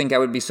would just think I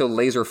would be so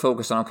laser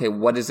focused on, okay,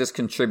 what is this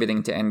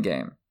contributing to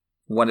Endgame?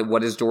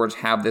 What does George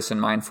have this in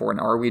mind for? And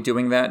are we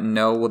doing that?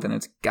 No, well then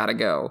it's gotta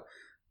go.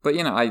 But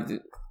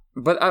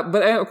But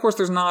of course,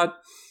 there's not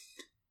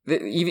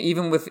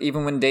even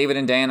when David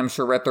and Dan, I'm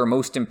sure, were at their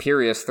most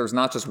imperious. There's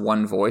not just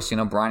one voice.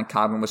 Brian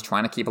Cogman was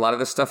trying to keep a lot of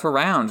this stuff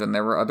around, and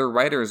there were other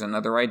writers and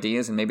other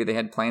ideas, and maybe they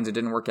had plans that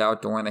didn't work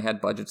out. They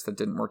had budgets that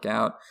didn't work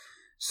out.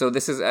 So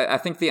this is, I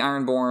think, the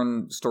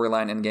Ironborn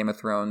storyline in Game of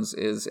Thrones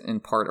is in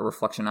part a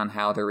reflection on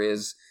how there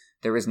is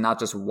not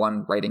just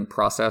one writing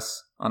process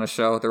on a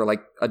show. There are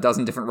like a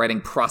dozen different writing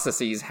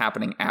processes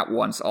happening at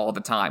once all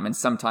the time, and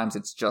sometimes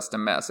it's just a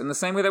mess. In the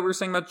same way that we were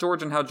saying about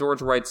George and how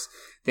George writes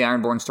the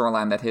Ironborn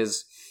storyline, that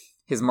his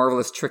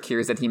marvelous trick here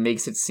is that he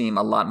makes it seem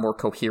a lot more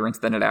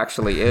coherent than it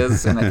actually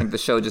is, and I think the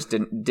show just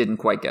didn't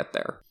quite get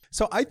there.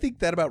 So I think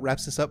that about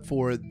wraps us up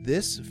for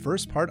this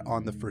first part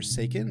on The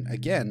Forsaken.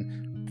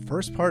 Again,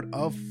 first part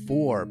of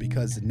 4,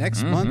 because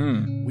next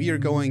month we are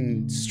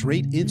going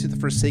straight into the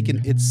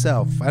Forsaken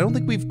itself. I don't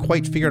think we've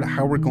quite figured out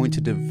how we're going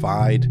to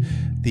divide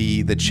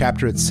the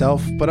chapter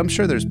itself, but I'm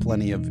sure there's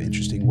plenty of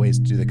interesting ways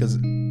to do that, because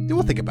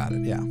we'll think about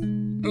it, yeah.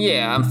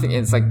 Yeah, I'm thinking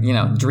it's like,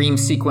 dream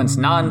sequence,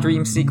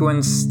 non-dream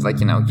sequence, like,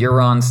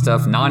 Euron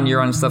stuff,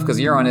 non-Euron stuff, because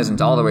Euron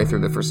isn't all the way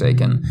through the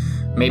Forsaken.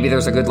 Maybe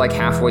there's a good,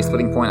 halfway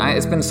splitting point.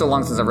 It's been so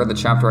long since I've read the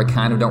chapter, I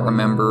kind of don't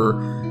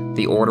remember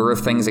the order of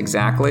things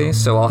exactly,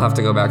 so I'll have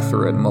to go back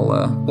through it, and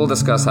we'll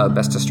discuss how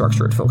best to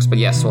structure it, folks. But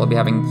yes, we'll be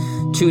having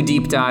 2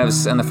 deep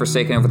dives in the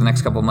Forsaken over the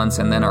next couple of months,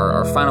 and then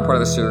our final part of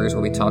the series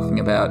will be talking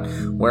about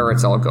where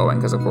it's all going,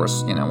 because of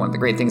course, one of the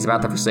great things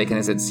about the Forsaken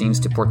is it seems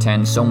to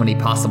portend so many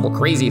possible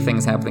crazy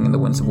things happening in the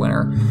Winds of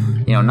Winter,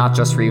 not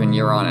just for even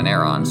Euron and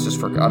Aeron, it's just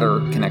for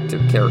other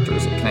connected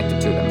characters connected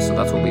to them, so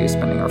that's what we'll be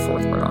spending our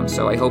 4th part on.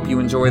 So I hope you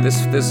enjoy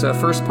this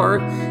first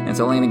part, and it's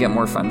only going to get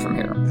more fun from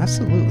here.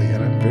 Absolutely,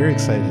 and I'm very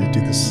excited to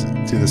do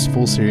this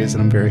full series,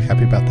 and I'm very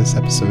happy about this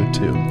episode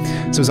too.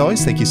 So as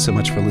always, thank you so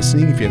much for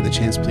listening. If you have the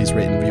chance, please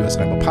rate and review us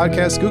on Apple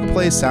Podcasts, Google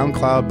Play,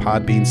 SoundCloud,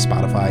 Podbean,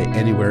 Spotify,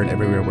 anywhere and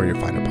everywhere where you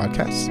find our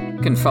podcasts.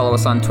 You can follow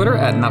us on Twitter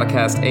at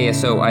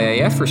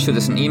NotacastASOIAF, or shoot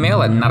us an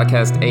email at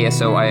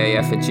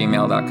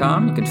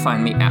notacastASOIAF@gmail.com. You can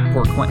find me at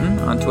Poor Quentin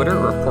on Twitter,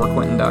 or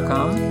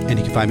poorquentin.com. And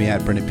you can find me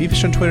at Brendan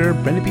Beefish on Twitter,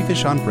 Brendan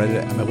Beefish on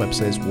Reddit, and my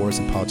website is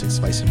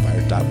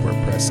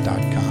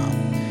warsandpoliticsspiceandfire.wordpress.com.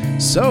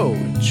 So,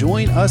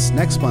 join us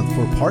next month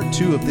for part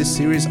 2 of this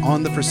series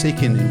on the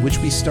Forsaken, in which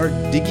we start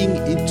digging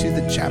into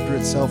the chapter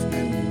itself,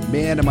 and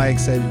man, am I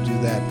excited to do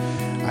that.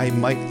 I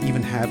might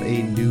even have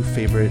a new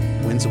favorite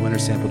Winds of Winter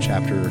sample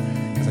chapter,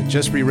 because I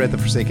just reread the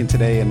Forsaken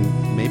today, and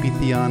maybe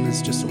Theon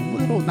is just a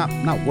little,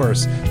 not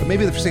worse, but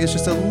maybe the Forsaken is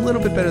just a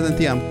little bit better than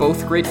Theon.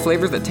 Both great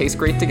flavors that taste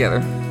great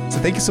together. So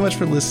thank you so much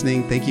for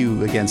listening. Thank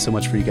you again so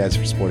much for you guys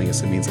for supporting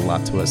us. It means a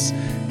lot to us.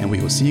 And we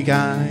will see you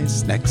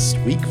guys next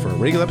week for a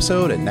regular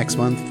episode, and next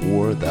month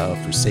for the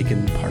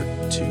Forsaken Part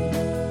 2.